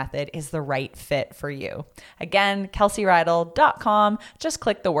Visionary Method is the right fit for you. Again, kelseyrydell.com. Just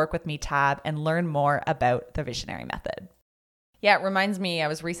click the Work With Me tab and learn more about the Visionary Method. Yeah, it reminds me, I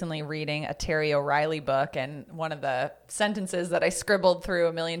was recently reading a Terry O'Reilly book, and one of the sentences that I scribbled through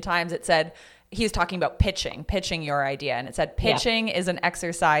a million times, it said, he was talking about pitching your idea. And it said, pitching is an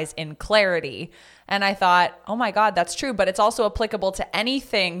exercise in clarity. And I thought, oh my God, that's true. But it's also applicable to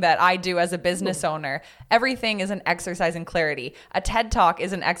anything that I do as a business owner. Everything is an exercise in clarity. A TED Talk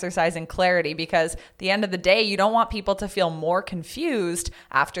is an exercise in clarity, because at the end of the day, you don't want people to feel more confused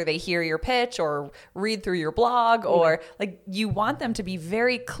after they hear your pitch or read through your blog, or like, you want them to be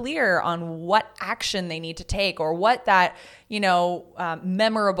very clear on what action they need to take, or what that,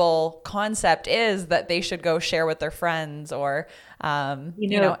 memorable concept is that they should go share with their friends, or,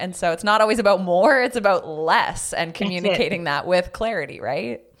 and so it's not always about more, it's about less, and communicating that with clarity,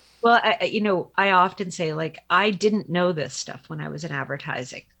 right? Well, I often say, like, I didn't know this stuff when I was in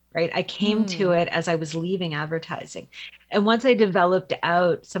advertising, right? I came to it as I was leaving advertising. And once I developed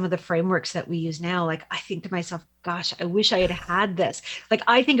out some of the frameworks that we use now, like, I think to myself, gosh, I wish I had had this. Like,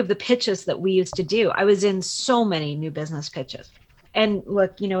 I think of the pitches that we used to do. I was in so many new business pitches. And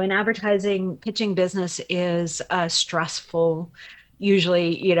look, in advertising, pitching business is stressful,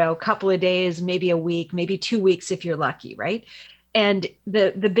 usually, a couple of days, maybe a week, maybe 2 weeks if you're lucky, right? And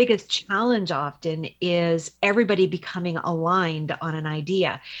the biggest challenge often is everybody becoming aligned on an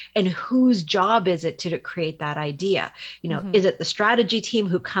idea, and whose job is it to create that idea? Is it the strategy team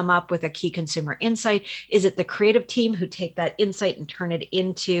who come up with a key consumer insight? Is it the creative team who take that insight and turn it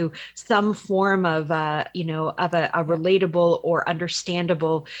into some form of a relatable or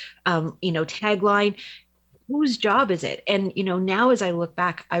understandable, tagline? Whose job is it? And, now as I look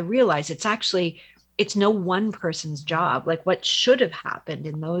back, I realize it's it's no one person's job. Like what should have happened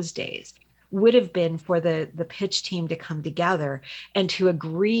in those days would have been for the pitch team to come together and to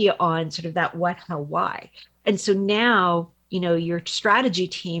agree on sort of that what, how, why. And so now, your strategy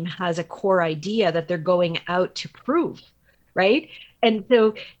team has a core idea that they're going out to prove, right? And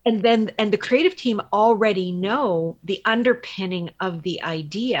so, and the creative team already know the underpinning of the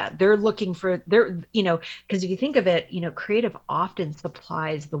idea. They're looking for because if you think of it, creative often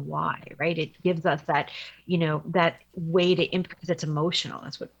supplies the why, right? It gives us that, that way to impact, because it's emotional.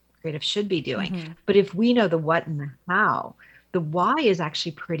 That's what creative should be doing. Mm-hmm. But if we know the what and the how, the why is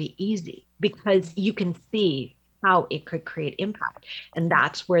actually pretty easy, because you can see how it could create impact. And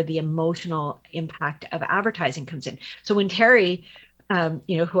that's where the emotional impact of advertising comes in. So when Terry,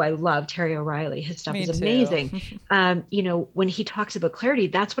 who I love, Terry O'Reilly, his stuff is amazing. When he talks about clarity,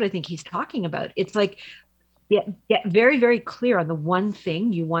 that's what I think he's talking about. It's like, get very, very clear on the one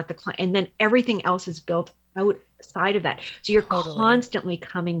thing you want the client, and then everything else is built outside of that. So you're constantly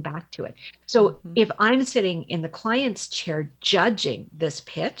coming back to it. So if I'm sitting in the client's chair judging this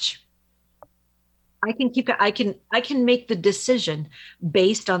pitch, I can make the decision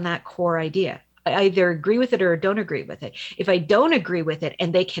based on that core idea. I either agree with it or don't agree with it. If I don't agree with it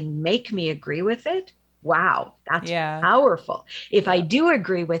and they can make me agree with it, wow, that's powerful. If I do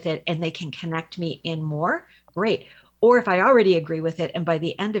agree with it and they can connect me in more, great. Or if I already agree with it and by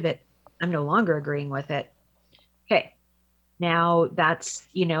the end of it, I'm no longer agreeing with it. Okay. Now that's,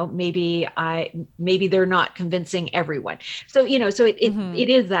 maybe they're not convincing everyone. So, so it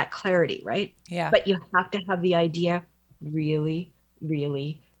is that clarity, right? Yeah. But you have to have the idea really,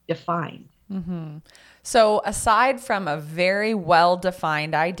 really defined. Mm-hmm. So aside from a very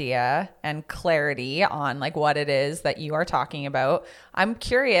well-defined idea and clarity on like what it is that you are talking about, I'm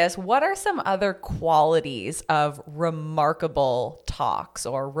curious, what are some other qualities of remarkable talks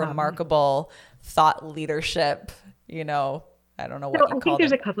or remarkable thought leadership? I don't know what you call them. I think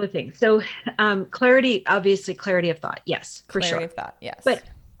there's a couple of things. So clarity, obviously clarity of thought. Yes, for sure. Clarity of thought, yes. But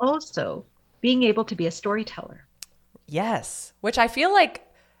also being able to be a storyteller. Yes, which I feel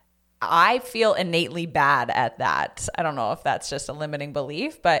innately bad at that. I don't know if that's just a limiting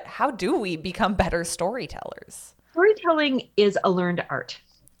belief, but how do we become better storytellers? Storytelling is a learned art.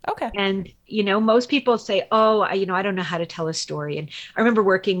 Okay. And, most people say, oh, I don't know how to tell a story. And I remember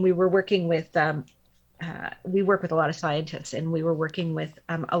we work with a lot of scientists, and we were working with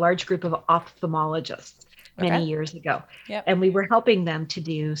a large group of ophthalmologists many years ago. Yep. And we were helping them to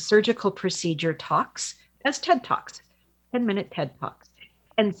do surgical procedure talks as TED Talks, 10-minute TED Talks.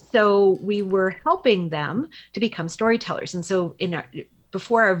 And so we were helping them to become storytellers. And so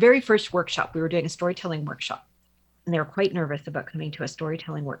before our very first workshop, we were doing a storytelling workshop, and they were quite nervous about coming to a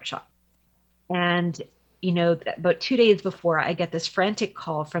storytelling workshop. And, about 2 days before, I get this frantic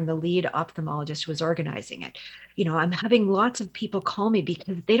call from the lead ophthalmologist who was organizing it. I'm having lots of people call me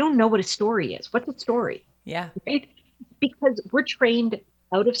because they don't know what a story is. What's a story? Yeah. Right? Because we're trained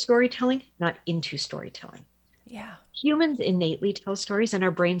out of storytelling, not into storytelling. Yeah. Humans innately tell stories, and our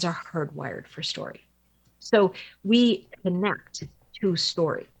brains are hardwired for story. So we connect to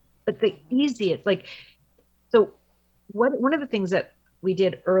story. But the easiest, one of the things that we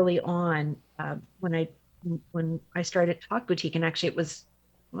did early on when I started Talk Boutique, and actually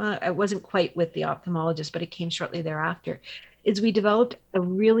I wasn't quite with the ophthalmologist, but it came shortly thereafter, is we developed a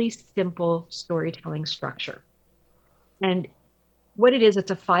really simple storytelling structure. And what it is,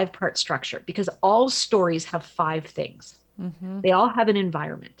 it's a 5-part structure, because all stories have 5 things. Mm-hmm. They all have an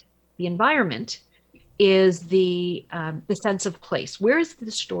environment. The environment is the sense of place. Where is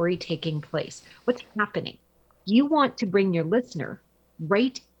the story taking place? What's happening? You want to bring your listener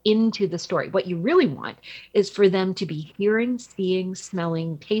right into the story. What you really want is for them to be hearing, seeing,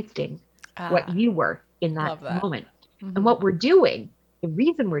 smelling, tasting what you were in that moment. Mm-hmm. And what we're doing, the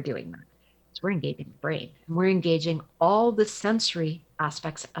reason we're doing that, is we're engaging the brain, and we're engaging all the sensory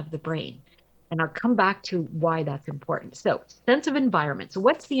aspects of the brain. And I'll come back to why that's important. So, sense of environment. So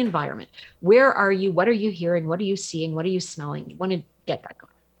what's the environment? Where are you? What are you hearing? What are you seeing? What are you smelling? You want to get that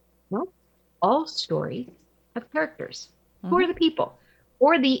going. Well, all stories have characters. Mm-hmm. Who are the people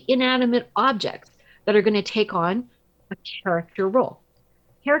or the inanimate objects that are going to take on a character role?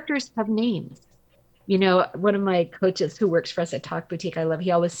 Characters have names. One of my coaches who works for us at Talk Boutique, I love,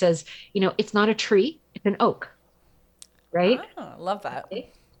 he always says, it's not a tree, it's an oak, right? Oh, love that.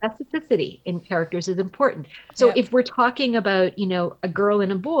 Okay. Specificity in characters is important. So if we're talking about, a girl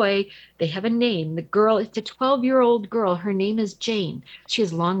and a boy, they have a name. The girl, it's a 12-year-old girl. Her name is Jane. She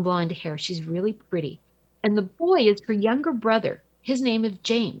has long blonde hair. She's really pretty. And the boy is her younger brother. His name is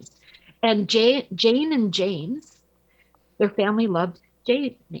James. And Jane and James, their family loved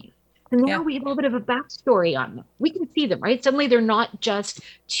Jane's name. So now Yeah. we have a little bit of a backstory on them. We can see them, right? Suddenly they're not just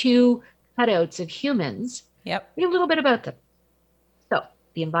two cutouts of humans. Yep. We have a little bit about them. So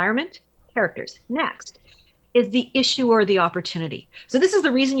the environment, characters. Next is the issue or the opportunity. So this is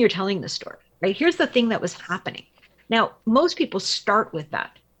the reason you're telling the story, right? Here's the thing that was happening. Now, most people start with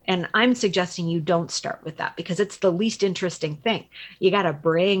that. And I'm suggesting you don't start with that because it's the least interesting thing. You got to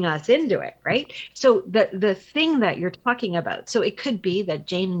bring us into it, right? So the thing that you're talking about, so it could be that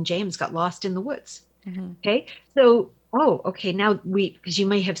Jane and James got lost in the woods. Mm-hmm. Okay. So, okay, now because you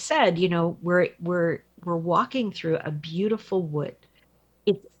may have said, we're walking through a beautiful wood.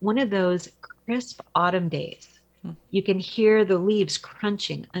 It's one of those crisp autumn days. You can hear the leaves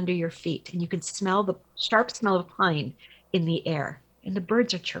crunching under your feet, and you can smell the sharp smell of pine in the air, and the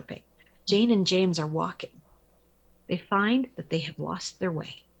birds are chirping. Jane and James are walking. They find that they have lost their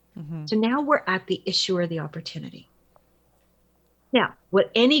way. Mm-hmm. So now we're at the issue or the opportunity. Now,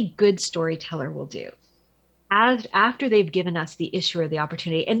 what any good storyteller will do, after they've given us the issue or the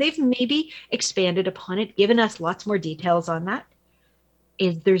opportunity, and they've maybe expanded upon it, given us lots more details on that,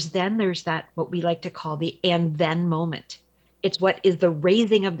 is there's that what we like to call the and then moment. It's what is the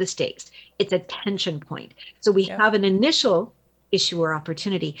raising of the stakes. It's a tension point. So we have an initial issue or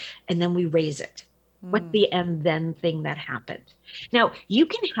opportunity, and then we raise it. What's the and then thing that happened? Now, you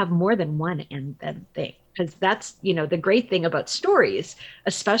can have more than one and then thing, because that's, the great thing about stories,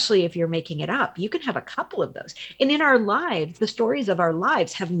 especially if you're making it up, you can have a couple of those. And in our lives, the stories of our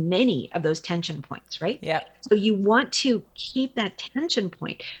lives have many of those tension points, right? Yeah. So you want to keep that tension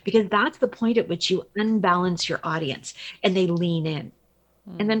point because that's the point at which you unbalance your audience and they lean in.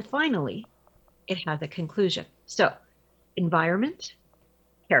 And then finally, it has a conclusion. So environment,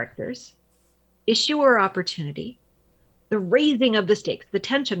 characters, issue or opportunity, the raising of the stakes, the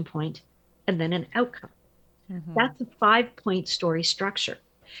tension point, and then an outcome. Mm-hmm. That's a 5-point story structure.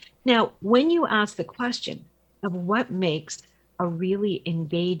 Now, when you ask the question of what makes a really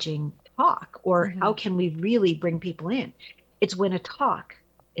engaging talk, or how can we really bring people in, it's when a talk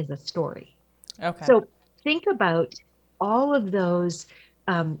is a story. Okay. So think about all of those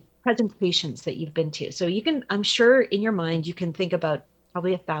presentations that you've been to. So I'm sure in your mind, you can think about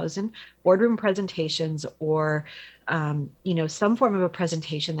probably 1,000 boardroom presentations or, some form of a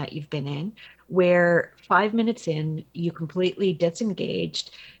presentation that you've been in where 5 minutes in, you completely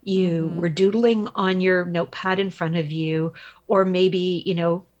disengaged, you were doodling on your notepad in front of you, or maybe,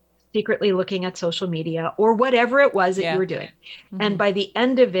 secretly looking at social media or whatever it was that you were doing. Mm-hmm. And by the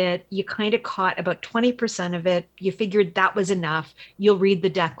end of it, you kind of caught about 20% of it. You figured that was enough. You'll read the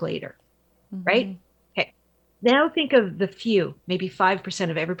deck later, right? Now think of the few, maybe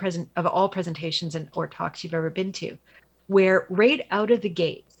 5% of all presentations or talks you've ever been to, where right out of the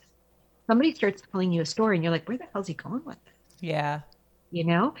gates, somebody starts telling you a story and you're like, where the hell's he going with this? Yeah.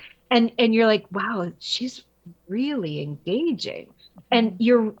 And you're like, wow, she's really engaging. And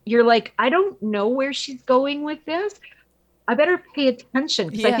you're like, I don't know where she's going with this. I better pay attention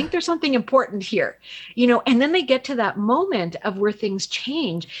because I think there's something important here, and then they get to that moment of where things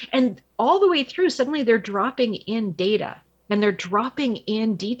change, and all the way through, suddenly they're dropping in data and they're dropping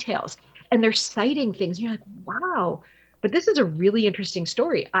in details and they're citing things. And you're like, wow, but this is a really interesting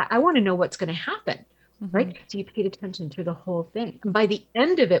story. I want to know what's going to happen, right? So you paid attention through the whole thing. And by the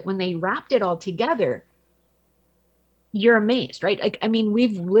end of it, when they wrapped it all together, you're amazed, right?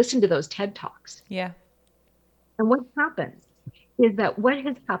 We've listened to those TED Talks. Yeah. And what happens is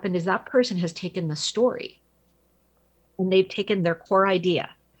that person has taken the story and they've taken their core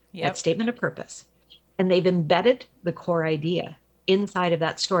idea, that statement of purpose, and they've embedded the core idea inside of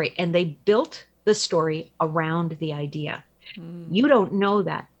that story. And they built the story around the idea. You don't know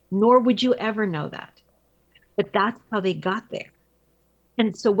that, nor would you ever know that. But that's how they got there.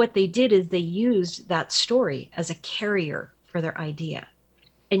 And so what they did is they used that story as a carrier for their idea.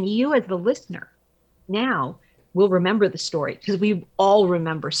 And you as the listener now will remember the story, because we all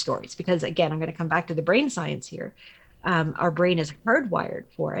remember stories. Because again, I'm going to come back to the brain science here. Our brain is hardwired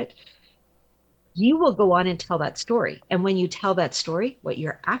for it. You will go on and tell that story. And when you tell that story, what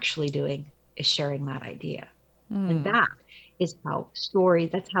you're actually doing is sharing that idea. And that is how stories,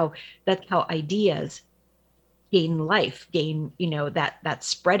 that's how ideas gain life, gain, that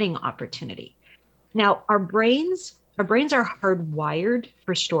spreading opportunity. Now, our brains are hardwired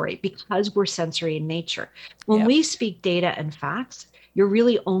for story because we're sensory in nature. When we speak data and facts, you're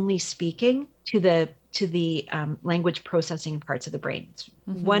really only speaking to the language processing parts of the brain.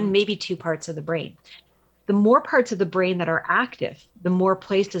 One, maybe two parts of the brain. The more parts of the brain that are active, the more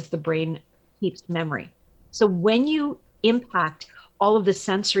places the brain keeps memory. So when you impact all of the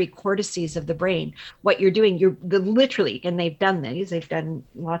sensory cortices of the brain. What you're doing, literally, and they've done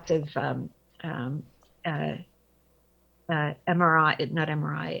lots of um, uh, MRI, not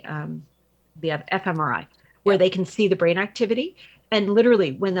MRI, the fMRI, where they can see the brain activity. And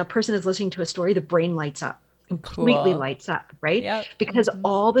literally, when a person is listening to a story, the brain lights up, completely lights up, right? Yep. Because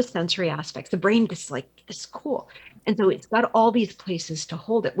all the sensory aspects, the brain just like, this is cool. And so it's got all these places to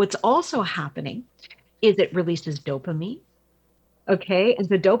hold it. What's also happening is it releases dopamine. Okay. And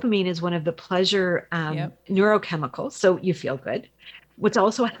so dopamine is one of the pleasure neurochemicals. So you feel good. What's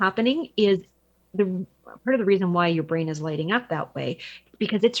also happening is the part of the reason why your brain is lighting up that way,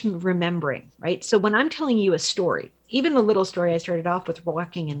 because it's remembering, right? So when I'm telling you a story, even the little story I started off with,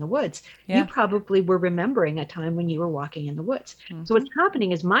 walking in the woods, you probably were remembering a time when you were walking in the woods. So what's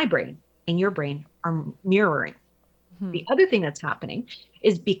happening is my brain and your brain are mirroring. The other thing that's happening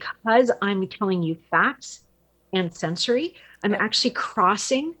is because I'm telling you facts and sensory, I'm actually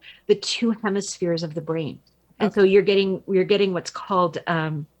crossing the two hemispheres of the brain. And so you're getting what's called,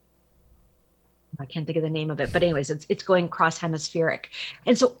 I can't think of the name of it, but anyways, it's going cross hemispheric.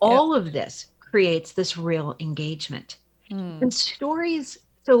 And so all of this creates this real engagement. And stories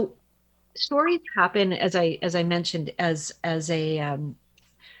happen, as I mentioned, as a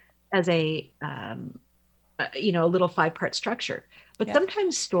little 5-part structure. But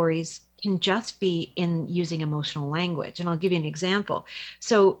sometimes stories can just be in using emotional language. And I'll give you an example.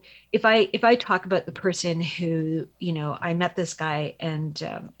 So if I talk about the person who, I met this guy and,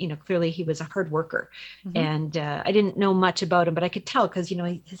 clearly he was a hard worker, and I didn't know much about him, but I could tell because,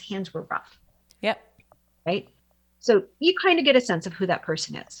 his hands were rough. Yep. Right. So you kind of get a sense of who that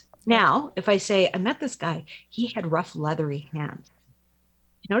person is. Now, if I say, I met this guy, he had rough, leathery hands.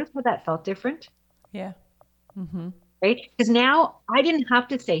 You notice how that felt different? Yeah. Right? Because now I didn't have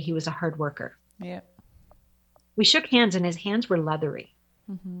to say he was a hard worker. Yeah. We shook hands and his hands were leathery.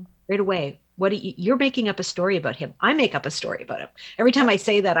 Right away. You're making up a story about him. I make up a story about him. Every time I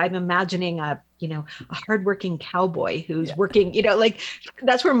say that, I'm imagining a hardworking cowboy who's working, like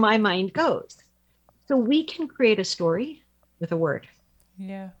that's where my mind goes. So we can create a story with a word.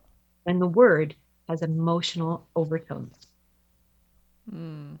 Yeah. And the word has emotional overtones.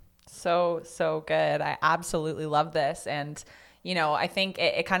 So good. I absolutely love this. And, I think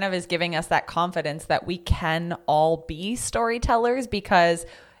it kind of is giving us that confidence that we can all be storytellers because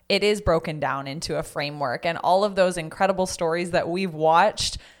it is broken down into a framework. And all of those incredible stories that we've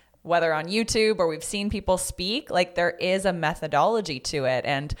watched, whether on YouTube or we've seen people speak, like there is a methodology to it.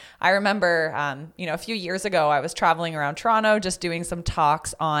 And I remember, a few years ago, I was traveling around Toronto, just doing some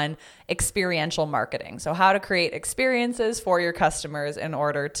talks on experiential marketing. So how to create experiences for your customers in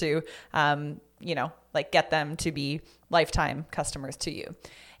order to, get them to be lifetime customers to you.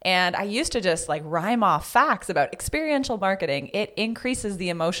 And I used to just rhyme off facts about experiential marketing. It increases the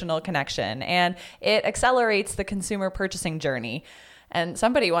emotional connection and it accelerates the consumer purchasing journey. And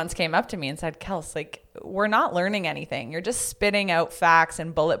somebody once came up to me and said, Kels, we're not learning anything. You're just spitting out facts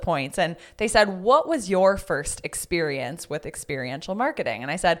and bullet points. And they said, what was your first experience with experiential marketing?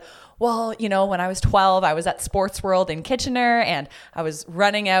 And I said, well, when I was 12, I was at Sports World in Kitchener and I was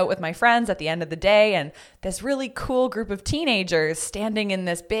running out with my friends at the end of the day. And this really cool group of teenagers standing in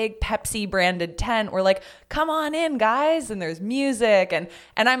this big Pepsi branded tent were like, come on in, guys. And there's music. And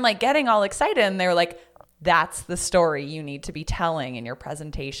I'm getting all excited. And they were like, that's the story you need to be telling in your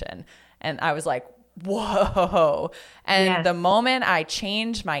presentation. And I was like, whoa. And the moment I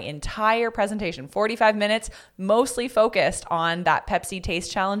changed my entire presentation, 45 minutes, mostly focused on that Pepsi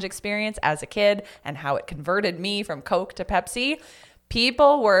Taste Challenge experience as a kid and how it converted me from Coke to Pepsi,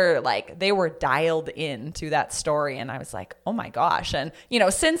 people were they were dialed in to that story. And I was like, oh my gosh. And,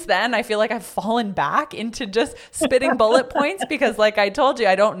 since then I feel like I've fallen back into just spitting bullet points because I told you,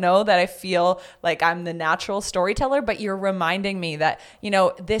 I don't know that I feel like I'm the natural storyteller, but you're reminding me that,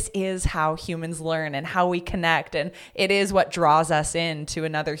 this is how humans learn and how we connect. And it is what draws us into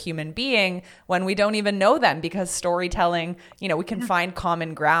another human being when we don't even know them, because storytelling, we can find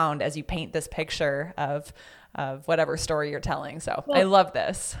common ground as you paint this picture of whatever story you're telling. So I love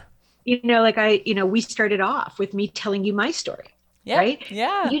this. We started off with me telling you my story, right?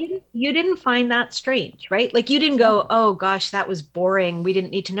 Yeah. You didn't find that strange, right? You didn't go, oh gosh, that was boring. We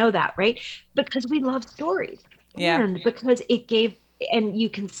didn't need to know that, right? Because we love stories. Yeah. And because it gave, and you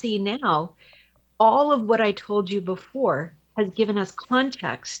can see now, all of what I told you before has given us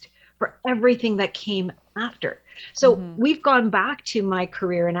context for everything that came after. So we've gone back to my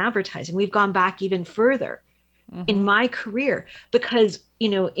career in advertising. We've gone back even further in my career because,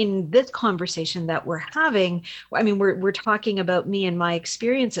 in this conversation that we're having, we're talking about me and my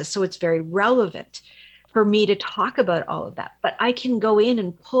experiences. So it's very relevant. for me to talk about all of that. But I can go in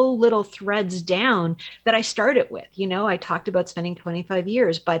and pull little threads down that I started with. I talked about spending 25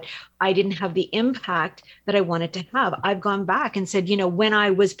 years, but I didn't have the impact that I wanted to have. I've gone back and said, when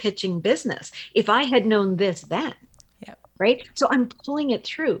I was pitching business, if I had known this then, right? So I'm pulling it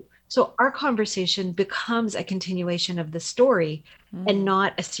through. So our conversation becomes a continuation of the story and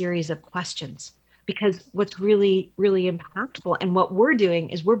not a series of questions. Because what's really, really impactful and what we're doing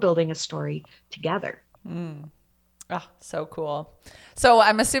is we're building a story together. Oh, so cool. So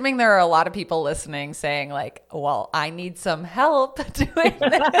I'm assuming there are a lot of people listening saying like, well, I need some help doing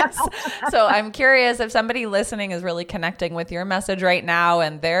this. So I'm curious if somebody listening is really connecting with your message right now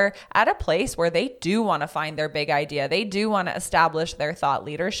and they're at a place where they do want to find their big idea. They do want to establish their thought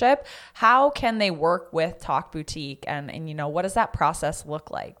leadership. How can they work with Talk Boutique and what does that process look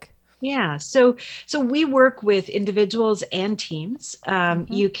like? Yeah. So we work with individuals and teams.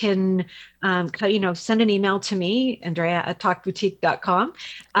 You can, send an email to me, Andrea@talkboutique.com.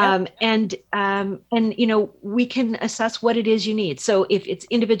 And we can assess what it is you need. So if it's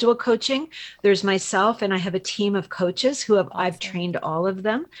individual coaching, there's myself and I have a team of coaches who I've trained all of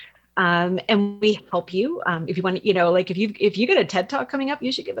them. And we help you. If you want, if you get a TED Talk coming up,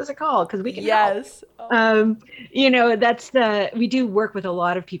 you should give us a call because we can help. We do work with a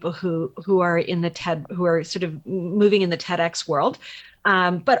lot of people who are in the TED, who are sort of moving in the TEDx world.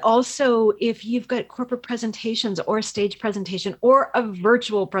 But also if you've got corporate presentations or a stage presentation or a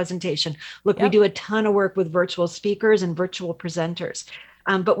virtual presentation, we do a ton of work with virtual speakers and virtual presenters.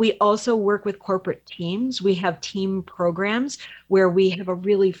 But we also work with corporate teams. We have team programs where we have a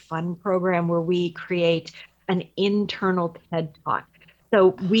really fun program where we create an internal TED Talk.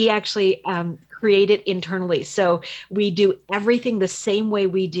 So we actually create it internally. So we do everything the same way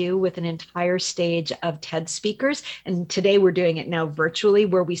we do with an entire stage of TED speakers. And today we're doing it now virtually,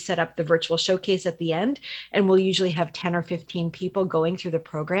 where we set up the virtual showcase at the end. And we'll usually have 10 or 15 people going through the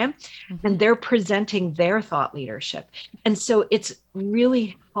program and they're presenting their thought leadership. And so it's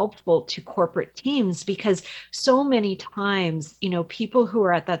really helpful to corporate teams because so many times, people who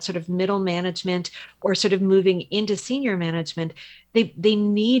are at that sort of middle management or sort of moving into senior management, they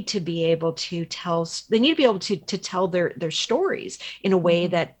need to be able to tell their stories in a way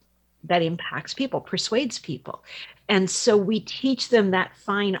that impacts people, persuades people. And so we teach them that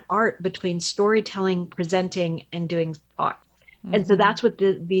fine art between storytelling, presenting, and doing talk. And so that's what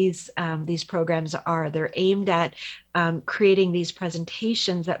these programs are. They're aimed at creating these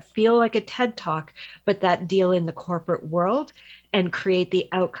presentations that feel like a TED Talk, but that deal in the corporate world and create the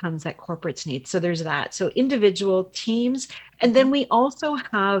outcomes that corporates need. So there's that. So individual teams. And then we also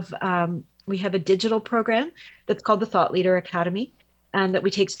have a digital program that's called the Thought Leader Academy. That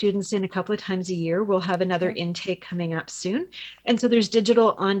we take students in a couple of times a year. We'll have another intake coming up soon. And so there's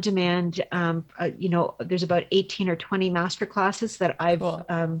digital on demand, there's about 18 or 20 master classes that I've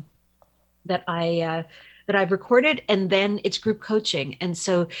recorded, and then it's group coaching. And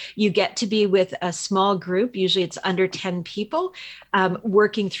so you get to be with a small group, usually it's under 10 people,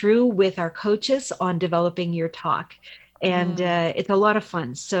 working through with our coaches on developing your talk. And it's a lot of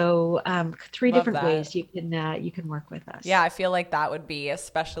fun. So 3 different ways you can work with us. Yeah, I feel like that would be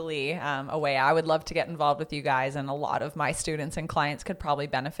especially a way I would love to get involved with you guys. And a lot of my students and clients could probably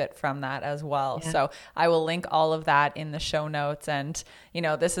benefit from that as well. Yeah. So I will link all of that in the show notes. And,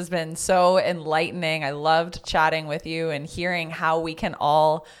 this has been so enlightening. I loved chatting with you and hearing how we can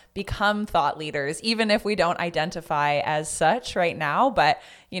all become thought leaders, even if we don't identify as such right now. But,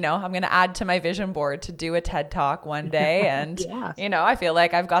 I'm going to add to my vision board to do a TED Talk one day. And, I feel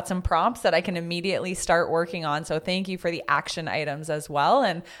like I've got some prompts that I can immediately start working on. So thank you for the action items as well.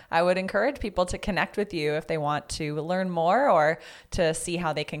 And I would encourage people to connect with you if they want to learn more or to see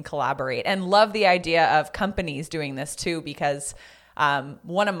how they can collaborate. And love the idea of companies doing this too, because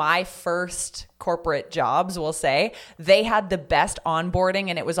one of my first corporate jobs, we'll say, they had the best onboarding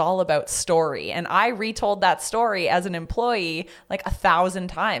and it was all about story. And I retold that story as an employee like 1,000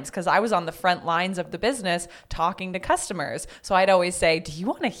 times because I was on the front lines of the business talking to customers. So I'd always say, do you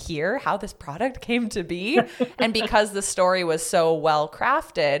want to hear how this product came to be? And because the story was so well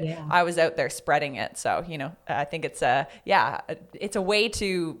crafted, I was out there spreading it. So, I think it's a way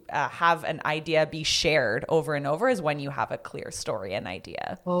to have an idea be shared over and over is when you have a clear story and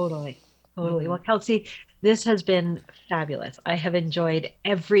idea. Totally. Well, Kelsey, this has been fabulous. I have enjoyed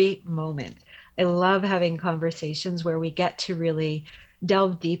every moment. I love having conversations where we get to really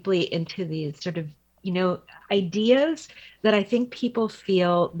delve deeply into these sort of, ideas that I think people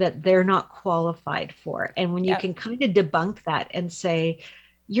feel that they're not qualified for. And when you can kind of debunk that and say,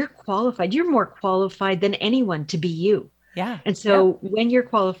 you're qualified, you're more qualified than anyone to be you. Yeah. And so when you're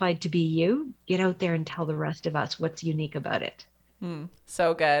qualified to be you, get out there and tell the rest of us what's unique about it.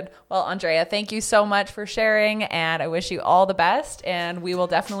 So good. Well, Andrea, thank you so much for sharing, and I wish you all the best. And we will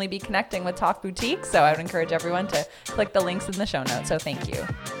definitely be connecting with Talk Boutique. So I would encourage everyone to click the links in the show notes. So thank you.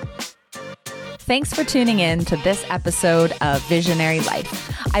 Thanks for tuning in to this episode of Visionary Life.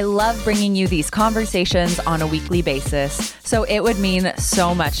 I love bringing you these conversations on a weekly basis, so it would mean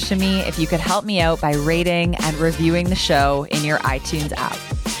so much to me if you could help me out by rating and reviewing the show in your iTunes app.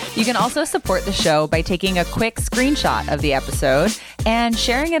 You can also support the show by taking a quick screenshot of the episode and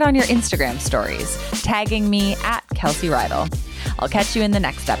sharing it on your Instagram stories, tagging me at Kelsey Rydell. I'll catch you in the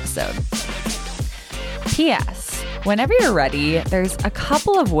next episode. P.S. Whenever you're ready, there's a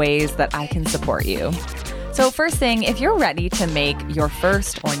couple of ways that I can support you. So first thing, if you're ready to make your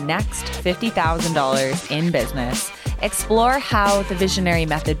first or next $50,000 in business, explore how the Visionary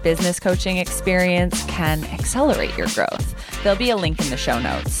Method business coaching experience can accelerate your growth. There'll be a link in the show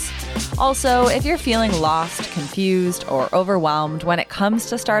notes. Also, if you're feeling lost, confused, or overwhelmed when it comes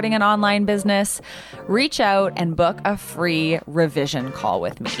to starting an online business, reach out and book a free revision call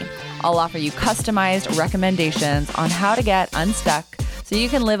with me. I'll offer you customized recommendations on how to get unstuck so you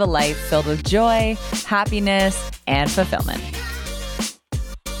can live a life filled with joy, happiness, and fulfillment.